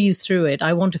breeze through it.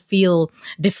 I want to feel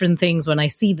different things when I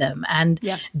see them, and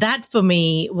that for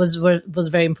me was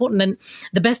very important. And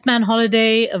The Best Man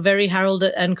Holiday, A Very Harold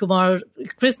and Kumar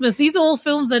Christmas, these are all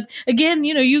films that, again,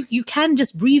 you can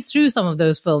just breeze through some of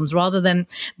those films rather than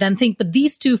think. But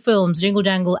these two films, Jingle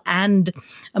Jangle and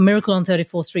A Miracle on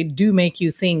 34th Street, do make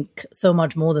you think so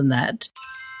much more than that.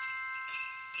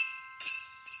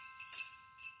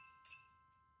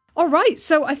 All right,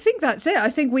 so I think that's it. I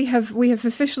think we have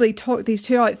officially talked these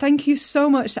two out. Thank you so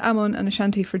much to Amon and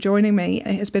Ashanti for joining me.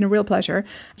 It has been a real pleasure.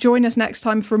 Join us next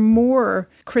time for more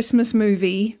Christmas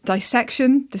movie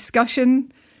dissection,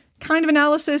 discussion, kind of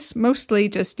analysis, mostly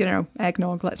just,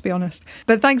 eggnog, let's be honest.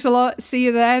 But thanks a lot. See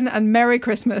you then, and Merry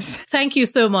Christmas. Thank you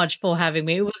so much for having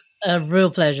me. It was a real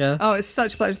pleasure. Oh, it's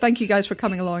such a pleasure. Thank you guys for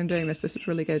coming along and doing this. This is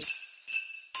really good.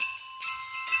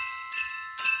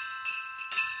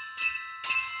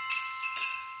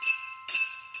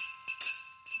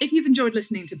 If you've enjoyed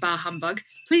listening to Bah Humbug,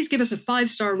 please give us a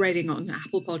 5-star rating on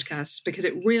Apple Podcasts because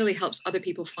it really helps other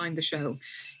people find the show.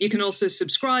 You can also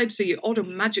subscribe so you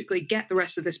automatically get the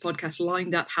rest of this podcast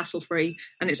lined up hassle-free,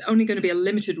 and it's only going to be a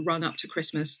limited run up to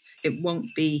Christmas. It won't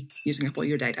be using up all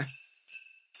your data.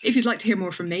 If you'd like to hear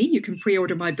more from me, you can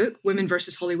pre-order my book, Women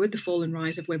vs. Hollywood, The Fall and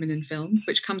Rise of Women in Film,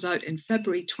 which comes out in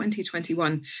February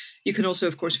 2021. You can also,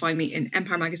 of course, find me in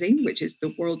Empire Magazine, which is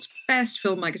the world's best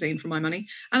film magazine for my money.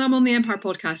 And I'm on the Empire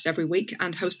podcast every week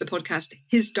and host the podcast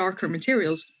His Darker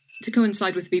Materials to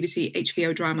coincide with the BBC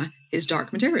HBO drama His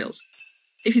Dark Materials.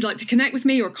 If you'd like to connect with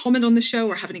me or comment on the show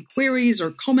or have any queries or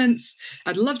comments,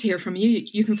 I'd love to hear from you.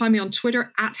 You can find me on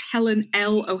Twitter at Helen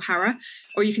L. O'Hara,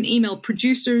 or you can email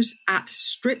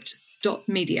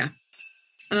producers@stripped.media.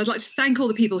 And I'd like to thank all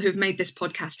the people who've made this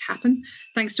podcast happen.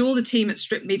 Thanks to all the team at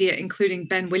Stripped Media, including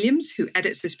Ben Williams, who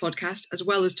edits this podcast, as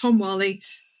well as Tom Wally,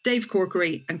 Dave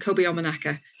Corkery, and Kobe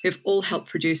Omanaka, who have all helped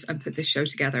produce and put this show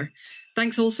together.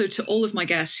 Thanks also to all of my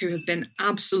guests who have been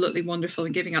absolutely wonderful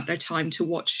in giving up their time to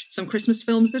watch some Christmas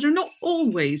films that are not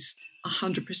always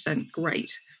 100% great.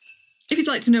 If you'd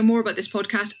like to know more about this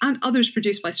podcast and others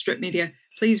produced by Stripped Media,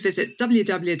 please visit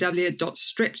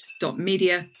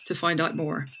www.stripped.media to find out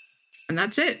more. And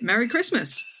that's it. Merry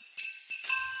Christmas.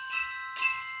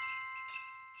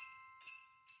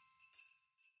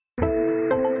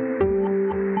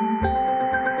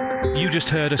 You just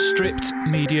heard a Stripped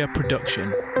Media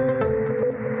production.